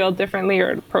you feel differently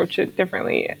or approach it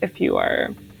differently if you are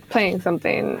playing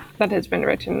something that has been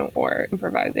written or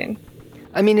improvising.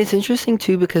 I mean, it's interesting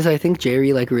too because I think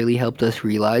Jerry like really helped us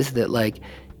realize that like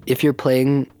if you're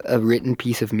playing a written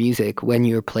piece of music, when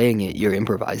you're playing it, you're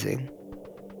improvising.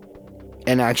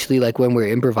 And actually like when we're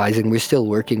improvising, we're still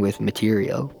working with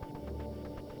material.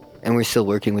 And we're still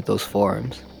working with those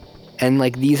forms. And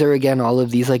like these are again all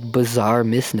of these like bizarre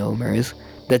misnomers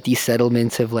that these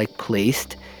settlements have like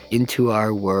placed into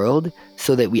our world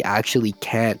so that we actually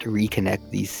can't reconnect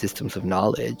these systems of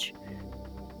knowledge.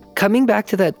 Coming back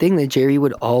to that thing that Jerry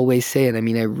would always say, and I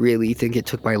mean, I really think it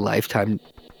took my lifetime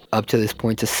up to this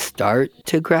point to start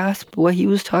to grasp what he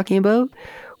was talking about,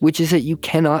 which is that you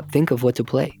cannot think of what to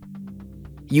play.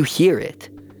 You hear it.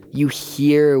 You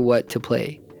hear what to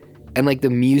play. And like the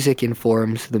music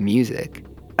informs the music.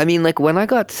 I mean, like when I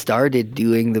got started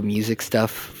doing the music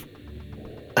stuff,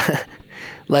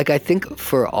 like I think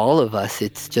for all of us,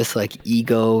 it's just like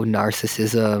ego,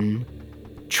 narcissism,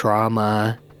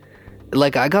 trauma.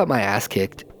 Like I got my ass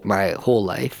kicked my whole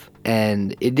life,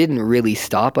 and it didn't really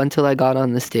stop until I got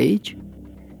on the stage.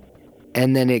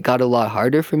 And then it got a lot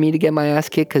harder for me to get my ass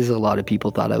kicked because a lot of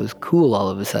people thought I was cool all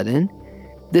of a sudden.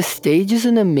 The stage is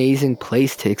an amazing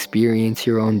place to experience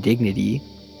your own dignity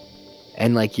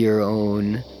and like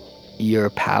your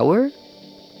power.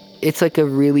 It's like a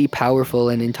really powerful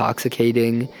and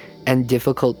intoxicating and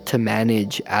difficult to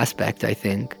manage aspect, I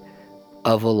think,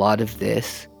 of a lot of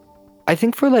this. I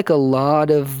think for like a lot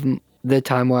of the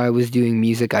time where I was doing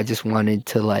music, I just wanted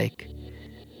to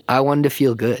I wanted to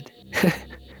feel good.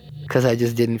 Because I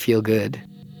just didn't feel good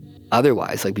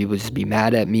otherwise. Like people would just be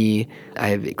mad at me. I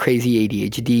have crazy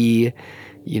ADHD,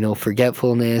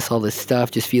 forgetfulness, all this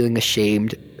stuff, just feeling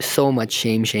ashamed. So much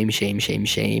shame.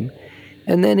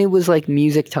 And then it was like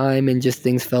music time and just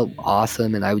things felt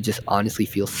awesome. And I would just honestly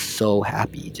feel so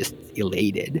happy, just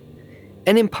elated.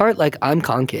 And in part, like I'm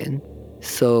Konkan.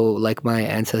 So like my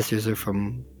ancestors are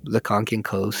from the Konkan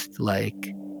coast.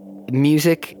 Like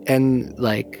music and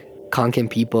like Konkan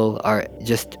people are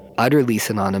just utterly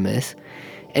synonymous.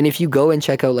 And if you go and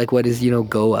check out like what is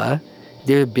Goa,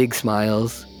 they're big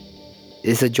smiles.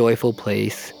 It's a joyful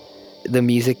place. The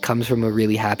music comes from a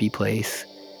really happy place.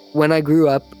 When I grew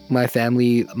up, my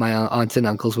family, my aunts and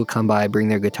uncles would come by, bring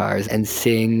their guitars and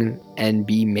sing and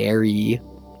be merry.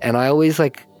 And I always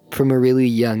from a really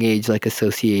young age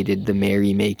associated the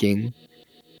merrymaking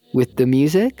with the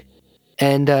music.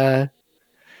 And I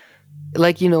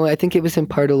think it was in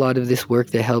part a lot of this work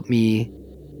that helped me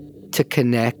to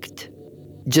connect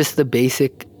just the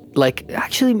basic,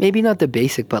 actually maybe not the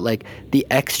basic, but the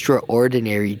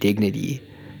extraordinary dignity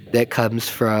that comes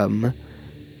from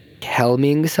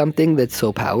helming something that's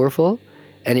so powerful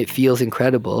and it feels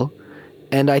incredible.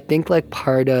 And I think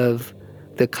part of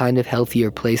the kind of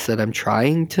healthier place that I'm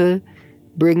trying to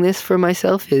bring this for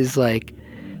myself is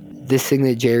this thing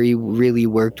that Jerry really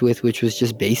worked with, which was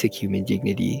just basic human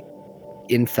dignity.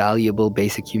 Infallible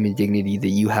basic human dignity that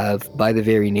you have by the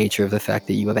very nature of the fact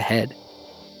that you have a head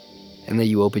and that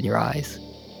you open your eyes.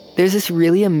 There's this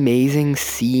really amazing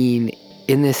scene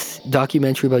in this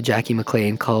documentary about Jackie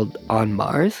McLean called On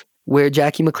Mars, where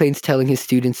Jackie McLean's telling his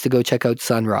students to go check out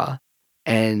Sun Ra.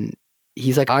 And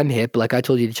he's like, I'm hip. I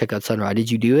told you to check out Sun Ra.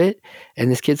 Did you do it? And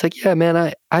this kid's like, yeah,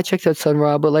 man, I checked out Sun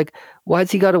Ra, but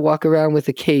why's he got to walk around with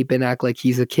a cape and act like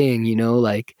he's a king,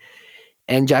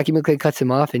 And Jackie McLean cuts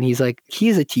him off and he's like, he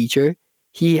is a teacher.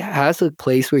 He has a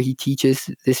place where he teaches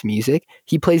this music.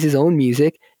 He plays his own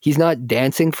music. He's not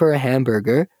dancing for a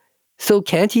hamburger. So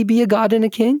can't he be a god and a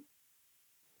king?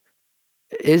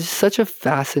 It's such a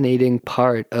fascinating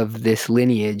part of this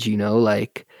lineage,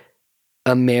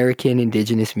 American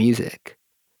indigenous music.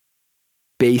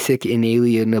 Basic,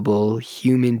 inalienable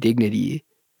human dignity.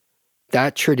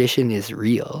 That tradition is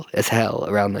real as hell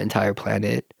around the entire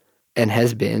planet and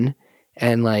has been.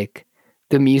 And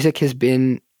the music has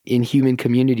been in human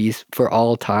communities for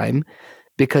all time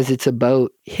because it's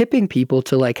about hipping people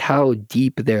to how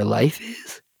deep their life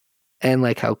is and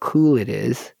how cool it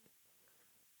is.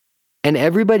 And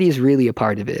everybody is really a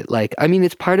part of it.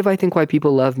 It's part of, I think, why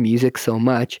people love music so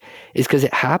much is because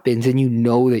it happens and you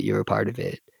know that you're a part of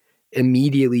it.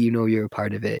 Immediately, you're a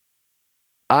part of it.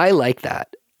 I like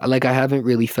that. I haven't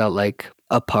really felt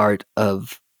a part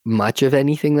of much of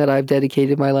anything that I've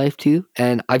dedicated my life to.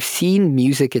 And I've seen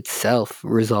music itself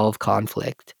resolve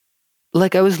conflict.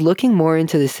 I was looking more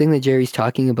into this thing that Jerry's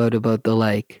talking about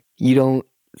the you don't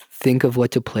think of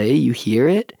what to play, you hear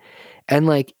it.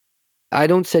 And I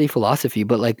don't study philosophy,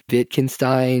 but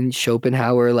Wittgenstein,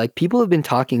 Schopenhauer, people have been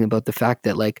talking about the fact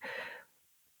that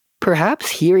perhaps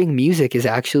hearing music is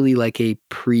actually a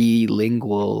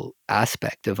pre-lingual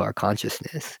aspect of our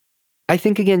consciousness. I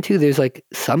think again too, there's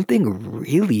something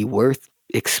really worth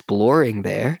exploring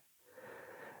there.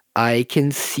 I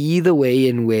can see the way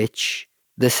in which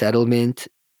the settlement,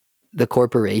 the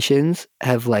corporations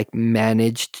have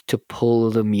managed to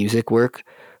pull the music work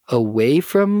away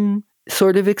from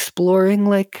sort of exploring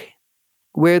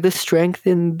where the strength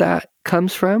in that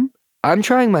comes from. I'm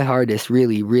trying my hardest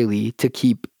really, really to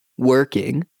keep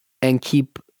working and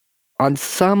keep on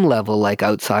some level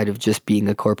outside of just being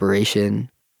a corporation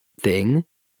thing,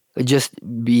 just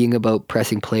being about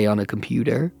pressing play on a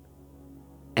computer.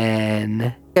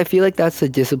 And I feel that's the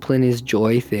discipline is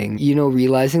joy thing,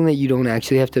 realizing that you don't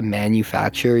actually have to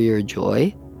manufacture your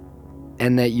joy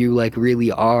and that you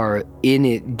really are in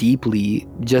it deeply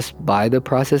just by the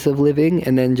process of living,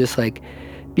 and then just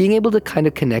being able to kind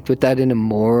of connect with that in a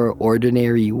more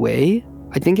ordinary way,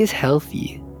 I think is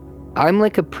healthy. I'm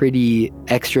like a pretty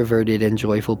extroverted and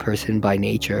joyful person by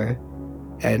nature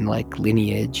and like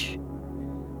lineage.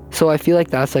 So I feel like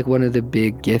that's like one of the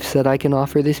big gifts that I can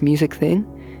offer this music thing.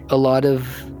 A lot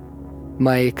of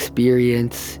my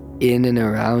experience in and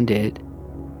around it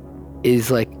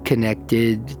is like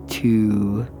connected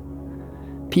to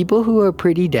people who are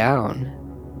pretty down.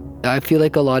 I feel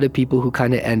like a lot of people who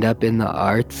kind of end up in the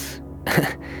arts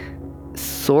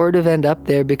sort of end up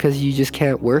there because you just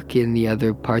can't work in the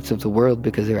other parts of the world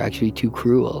because they're actually too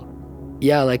cruel.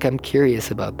 Yeah, like I'm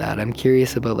curious about that. I'm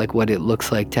curious about like what it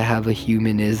looks like to have a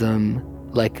humanism,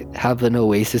 like have an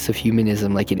oasis of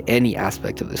humanism like in any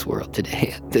aspect of this world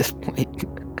today at this point.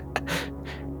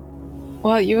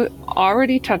 Well, you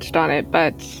already touched on it,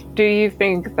 but do you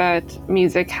think that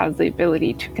music has the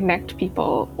ability to connect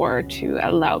people or to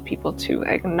allow people to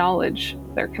acknowledge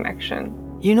their connection?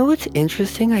 You know what's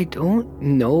interesting? I don't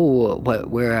know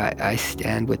where I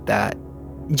stand with that.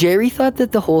 Jerry thought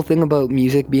that the whole thing about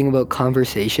music being about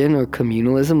conversation or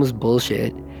communalism was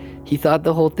bullshit. He thought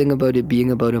the whole thing about it being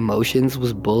about emotions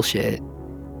was bullshit.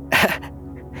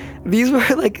 These were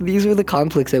the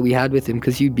conflicts that we had with him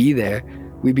because you'd be there.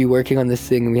 We'd be working on this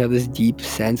thing and we have this deep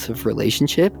sense of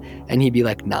relationship and he'd be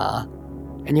like, nah.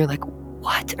 And you're like,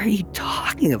 what are you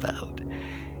talking about?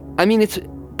 I mean, it's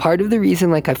part of the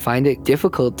reason like I find it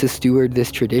difficult to steward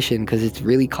this tradition because it's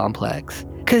really complex.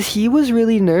 Because he was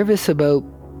really nervous about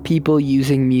people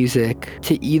using music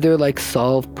to either like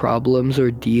solve problems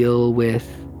or deal with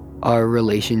our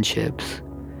relationships.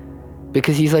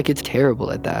 Because he's like, it's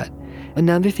terrible at that.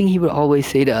 Another thing he would always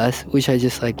say to us, which I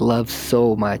just like love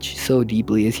so much, so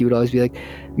deeply, is he would always be like,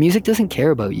 music doesn't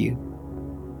care about you.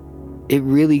 It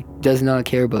really does not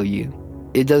care about you.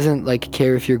 It doesn't like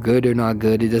care if you're good or not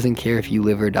good. It doesn't care if you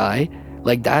live or die.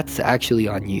 Like that's actually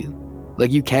on you.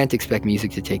 Like you can't expect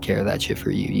music to take care of that shit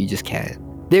for you. You just can't.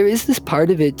 There is this part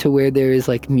of it to where there is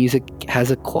like music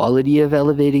has a quality of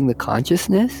elevating the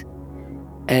consciousness.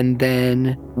 And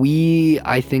then we,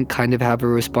 I think, kind of have a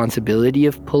responsibility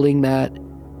of pulling that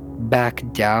back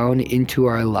down into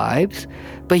our lives.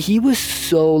 But he was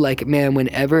so like, man,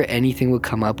 whenever anything would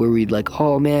come up where we'd like,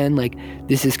 oh man, like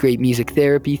this is great music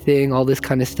therapy thing, all this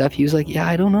kind of stuff. He was like, yeah,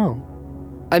 I don't know.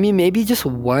 I mean, maybe just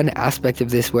one aspect of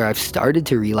this where I've started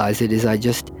to realize it is I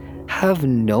just have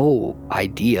no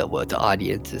idea what the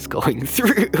audience is going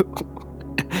through.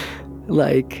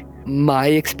 Like, my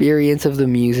experience of the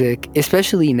music,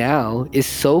 especially now, is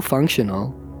so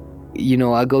functional. You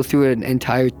know, I'll go through an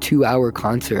entire 2-hour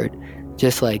concert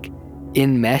just like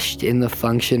enmeshed in the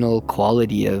functional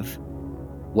quality of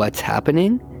what's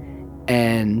happening.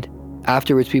 And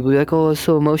afterwards people be like, oh, it's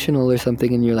so emotional or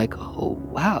something. And you're like, oh,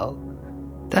 wow,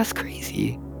 that's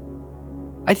crazy.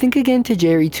 I think again to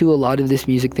Jerry too, a lot of this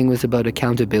music thing was about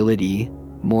accountability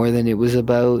more than it was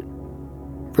about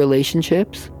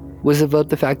relationships. Was about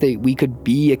the fact that we could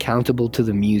be accountable to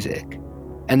the music.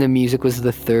 And the music was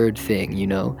the third thing, you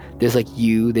know? There's like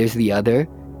you, there's the other,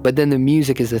 but then the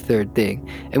music is the third thing.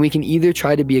 And we can either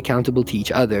try to be accountable to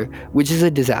each other, which is a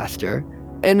disaster,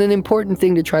 and an important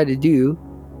thing to try to do,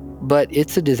 but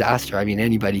it's a disaster. I mean,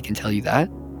 anybody can tell you that.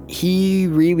 He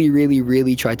really, really,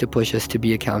 really tried to push us to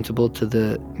be accountable to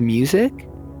the music,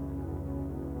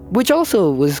 which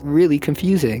also was really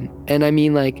confusing. And I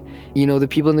mean, like, you know, the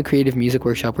people in the creative music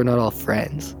workshop, we're not all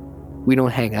friends. We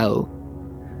don't hang out.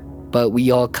 But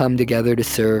we all come together to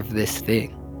serve this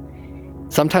thing.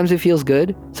 Sometimes it feels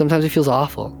good. Sometimes it feels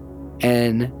awful.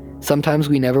 And sometimes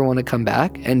we never want to come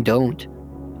back and don't.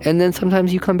 And then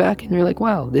sometimes you come back and you're like,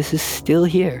 wow, this is still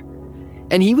here.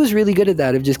 And he was really good at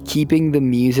that, of just keeping the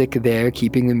music there,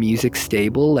 keeping the music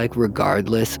stable, like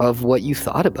regardless of what you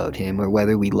thought about him or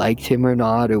whether we liked him or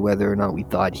not, or whether or not we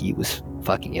thought he was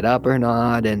fucking it up or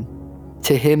not. And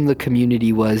to him, the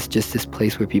community was just this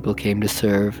place where people came to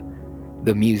serve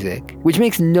the music, which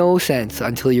makes no sense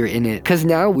until you're in it. Because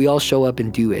now we all show up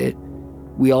and do it.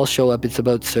 We all show up, it's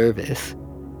about service.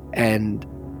 And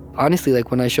honestly, like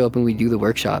when I show up and we do the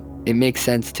workshop, it makes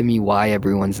sense to me why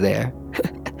everyone's there.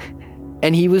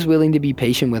 And he was willing to be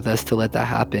patient with us to let that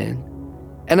happen.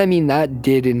 And I mean, that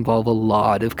did involve a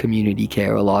lot of community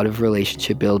care, a lot of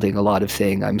relationship building, a lot of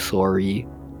saying, I'm sorry.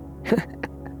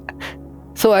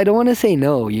 So I don't want to say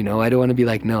no, you know, I don't want to be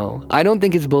like, no. I don't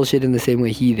think it's bullshit in the same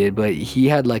way he did, but he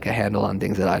had like a handle on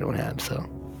things that I don't have, so.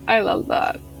 I love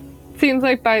that. Seems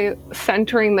like by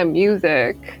centering the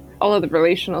music, all of the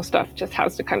relational stuff just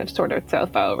has to kind of sort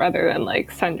itself out rather than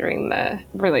like centering the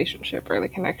relationship or the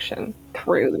connection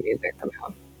through the music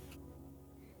somehow.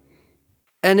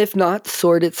 And if not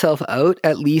sort itself out,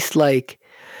 at least like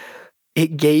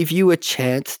it gave you a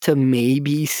chance to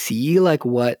maybe see like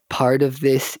what part of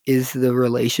this is the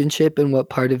relationship and what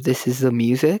part of this is the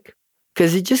music.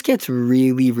 Because it just gets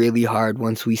really, really hard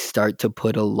once we start to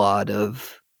put a lot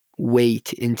of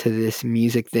weight into this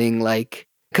music thing. Like,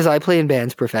 because I play in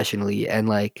bands professionally and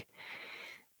like,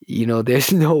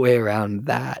 there's no way around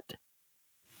that.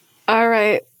 All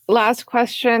right. Last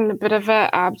question, a bit of an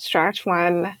abstract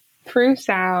one. Through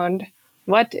sound,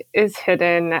 what is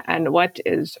hidden and what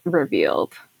is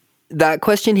revealed? That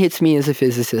question hits me as a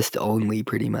physicist only,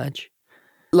 pretty much.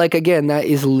 Like, again, that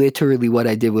is literally what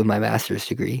I did with my master's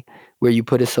degree, where you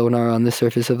put a sonar on the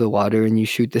surface of the water and you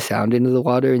shoot the sound into the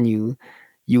water and you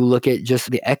look at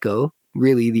just the echo,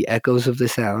 really the echoes of the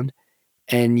sound,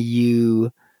 and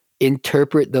you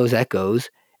interpret those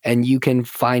echoes and you can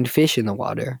find fish in the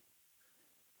water.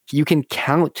 You can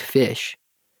count fish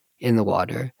in the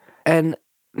water. And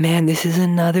man, this is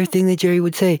another thing that Jerry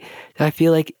would say that I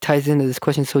feel like ties into this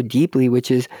question so deeply,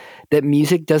 which is that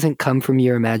music doesn't come from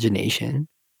your imagination.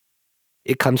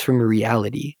 It comes from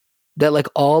reality. That like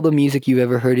all the music you've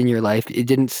ever heard in your life, it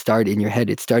didn't start in your head.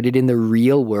 It started in the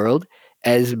real world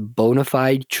as bona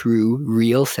fide, true,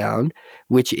 real sound,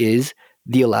 which is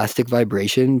the elastic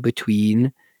vibration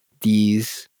between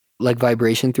these, like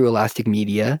vibration through elastic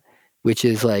media, which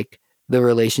is like the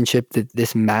relationship that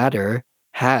this matter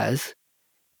has,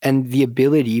 and the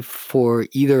ability for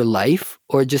either life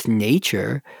or just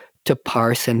nature to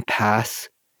parse and pass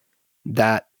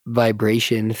that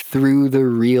vibration through the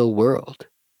real world.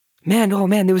 Oh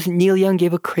man, there was Neil Young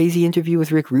gave a crazy interview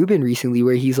with Rick Rubin recently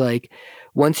where he's like,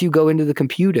 once you go into the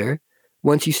computer,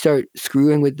 once you start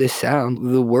screwing with this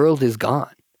sound, the world is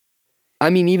gone. I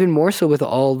mean, even more so with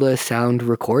all the sound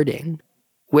recording.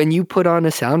 When you put on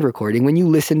a sound recording, when you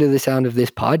listen to the sound of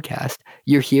this podcast,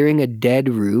 you're hearing a dead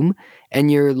room and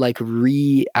you're like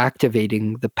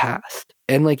reactivating the past.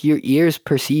 And like your ears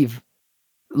perceive,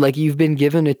 like you've been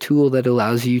given a tool that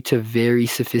allows you to very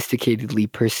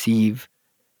sophisticatedly perceive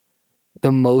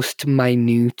the most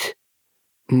minute,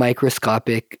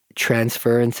 microscopic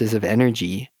transferences of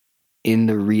energy in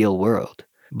the real world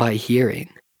by hearing.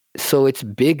 So it's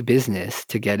big business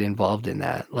to get involved in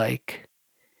that. Like,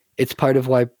 it's part of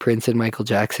why Prince and Michael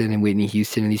Jackson and Whitney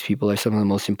Houston and these people are some of the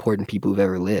most important people who've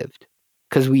ever lived.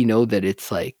 Because we know that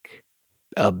it's like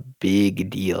a big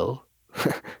deal.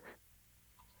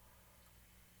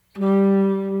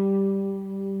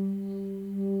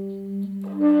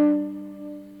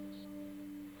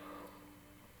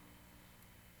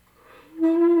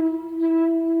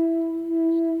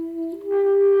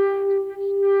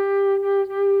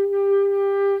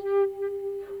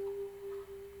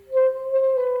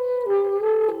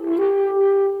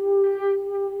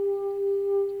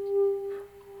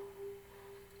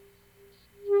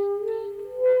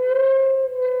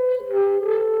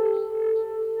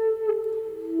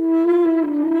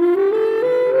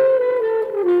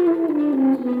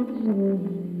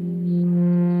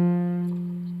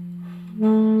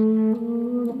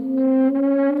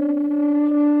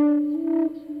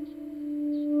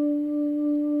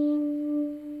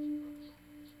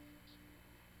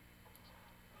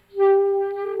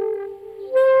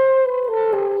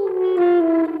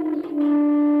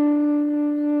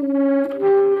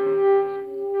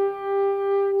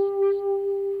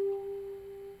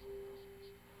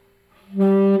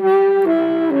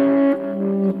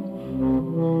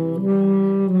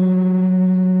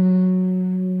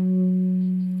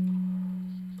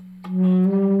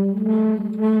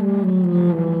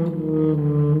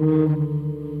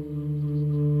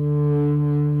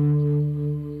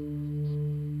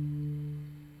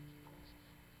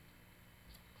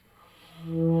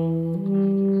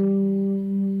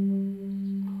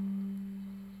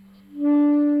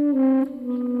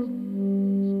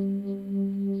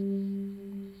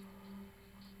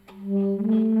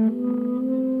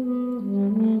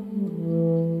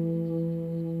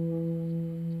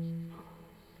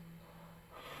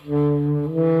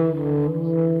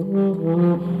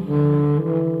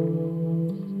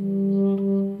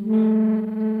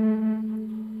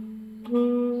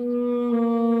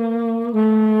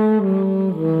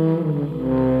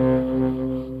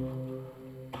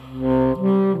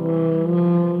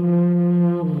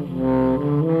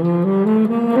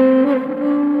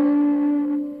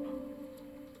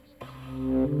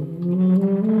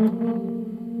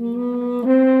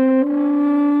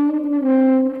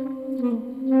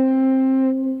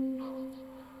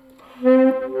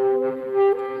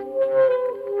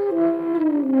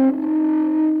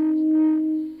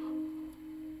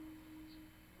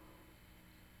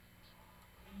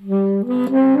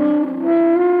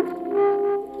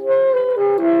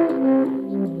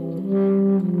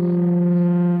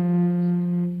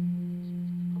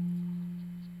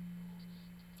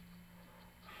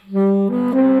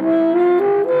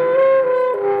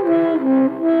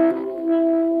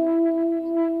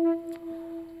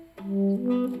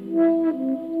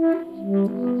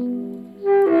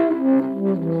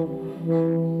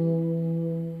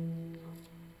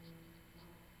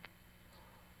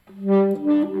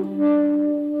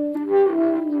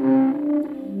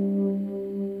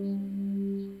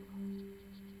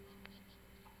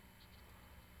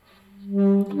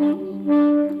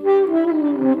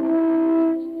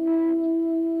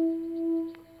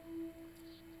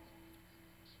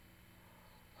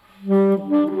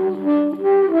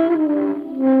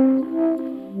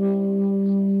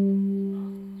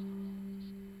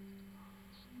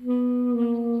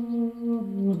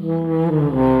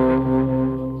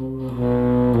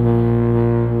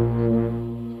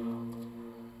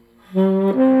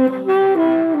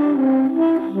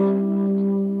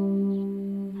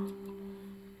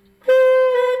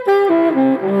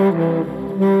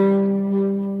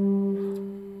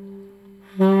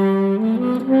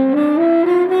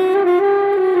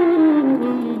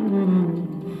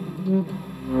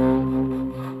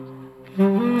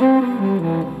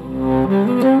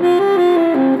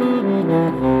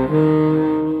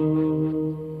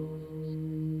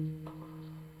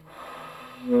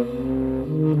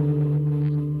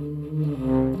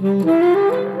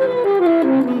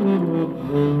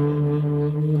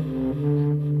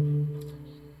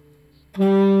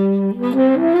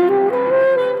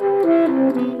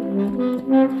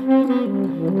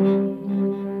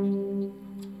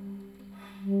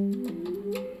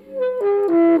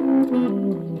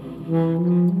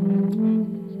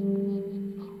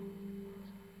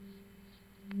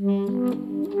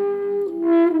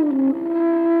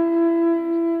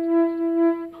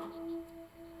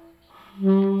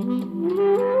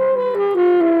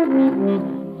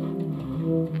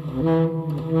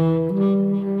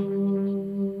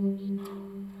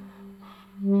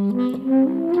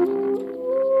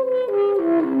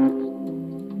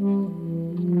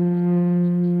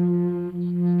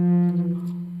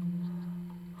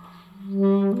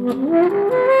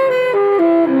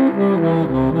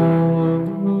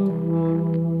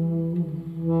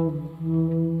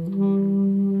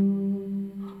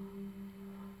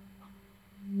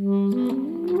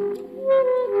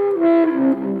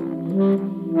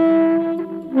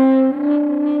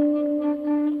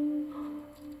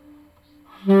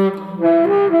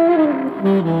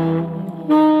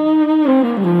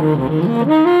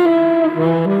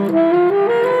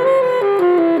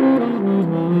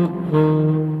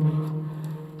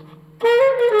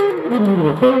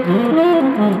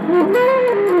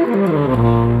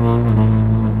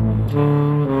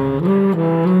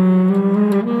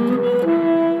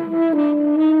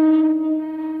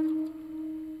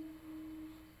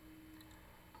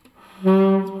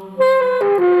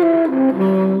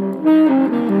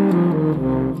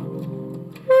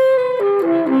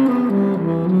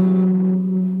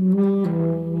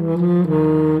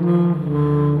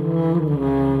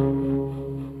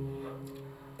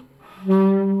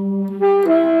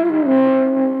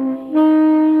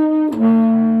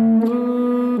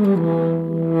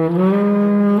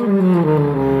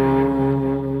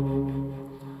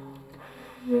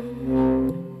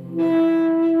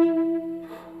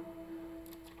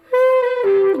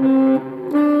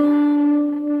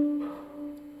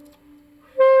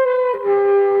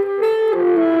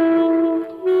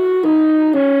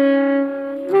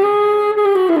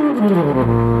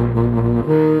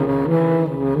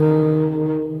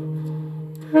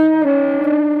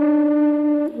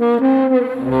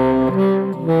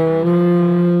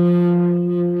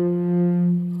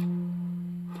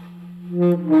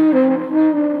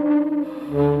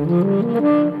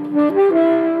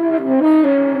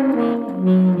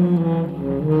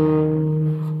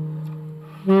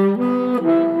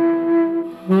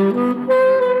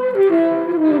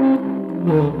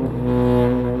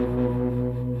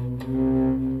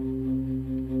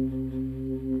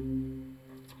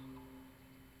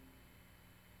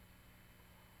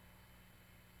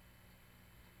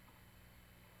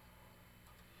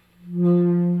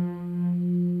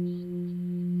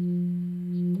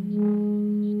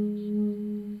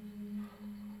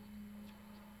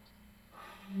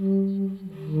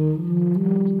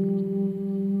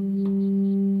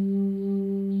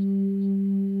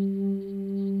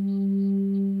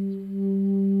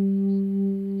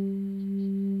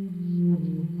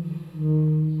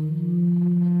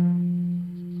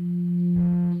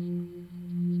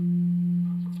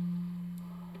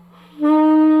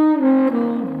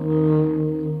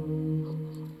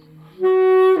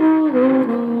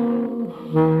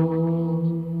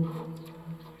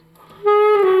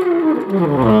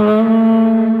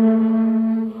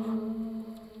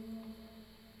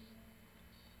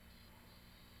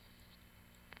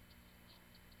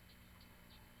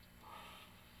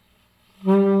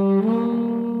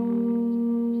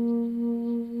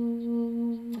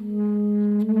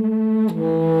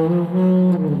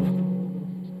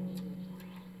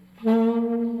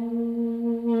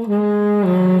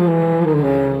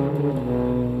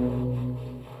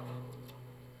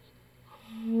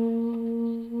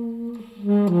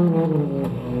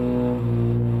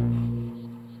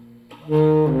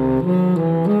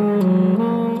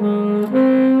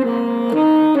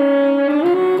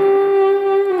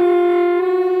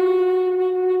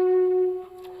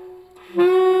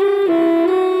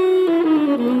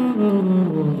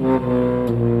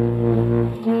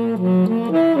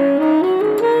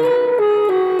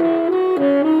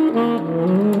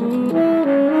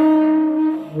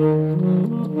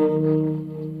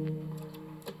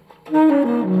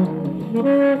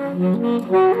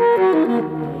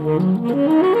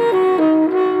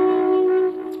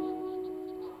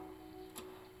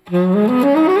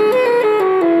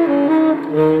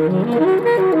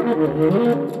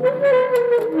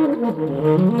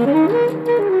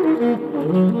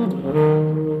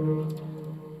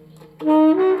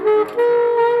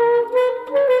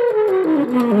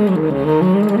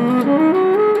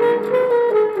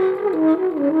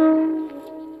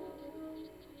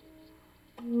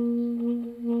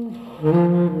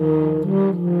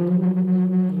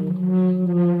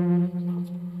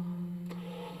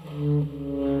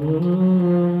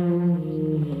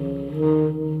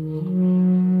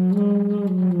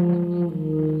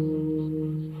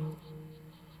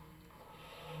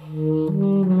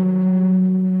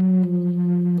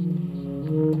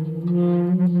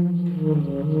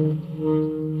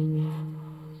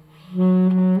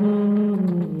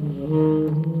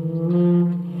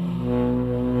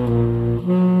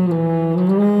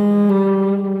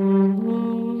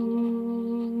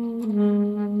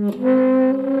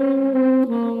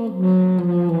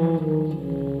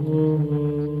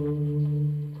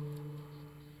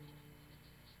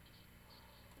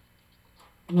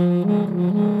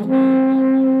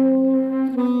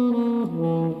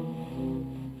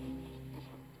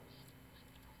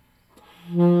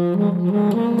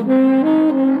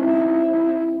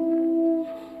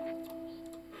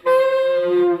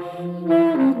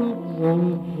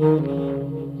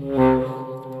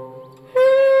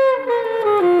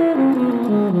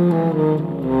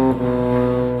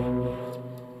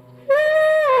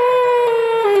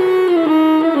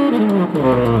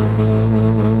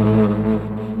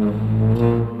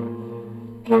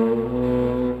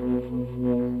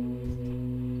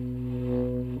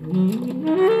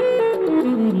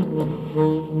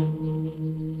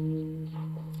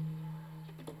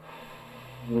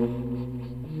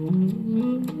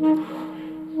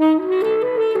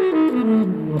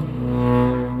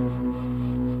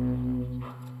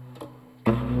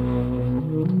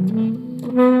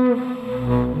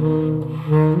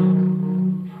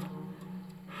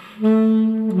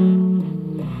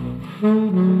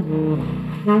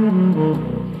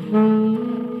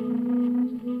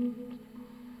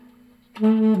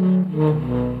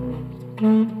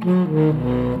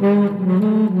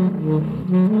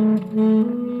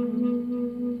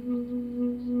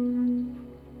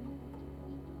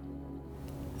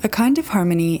 A Kind of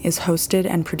Harmony is hosted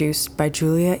and produced by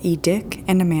Julia E. Dick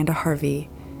and Amanda Harvey,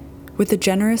 with the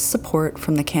generous support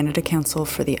from the Canada Council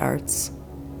for the Arts.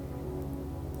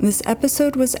 This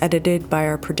episode was edited by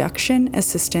our production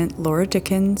assistant Laura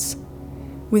Dickens,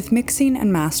 with mixing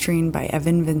and mastering by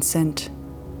Evan Vincent,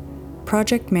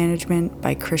 project management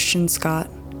by Christian Scott,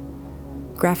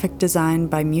 graphic design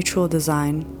by Mutual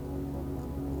Design.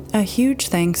 A huge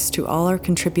thanks to all our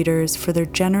contributors for their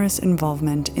generous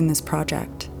involvement in this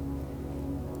project.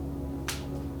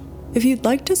 If you'd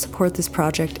like to support this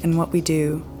project and what we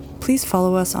do, please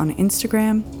follow us on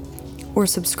Instagram or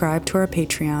subscribe to our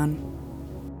Patreon.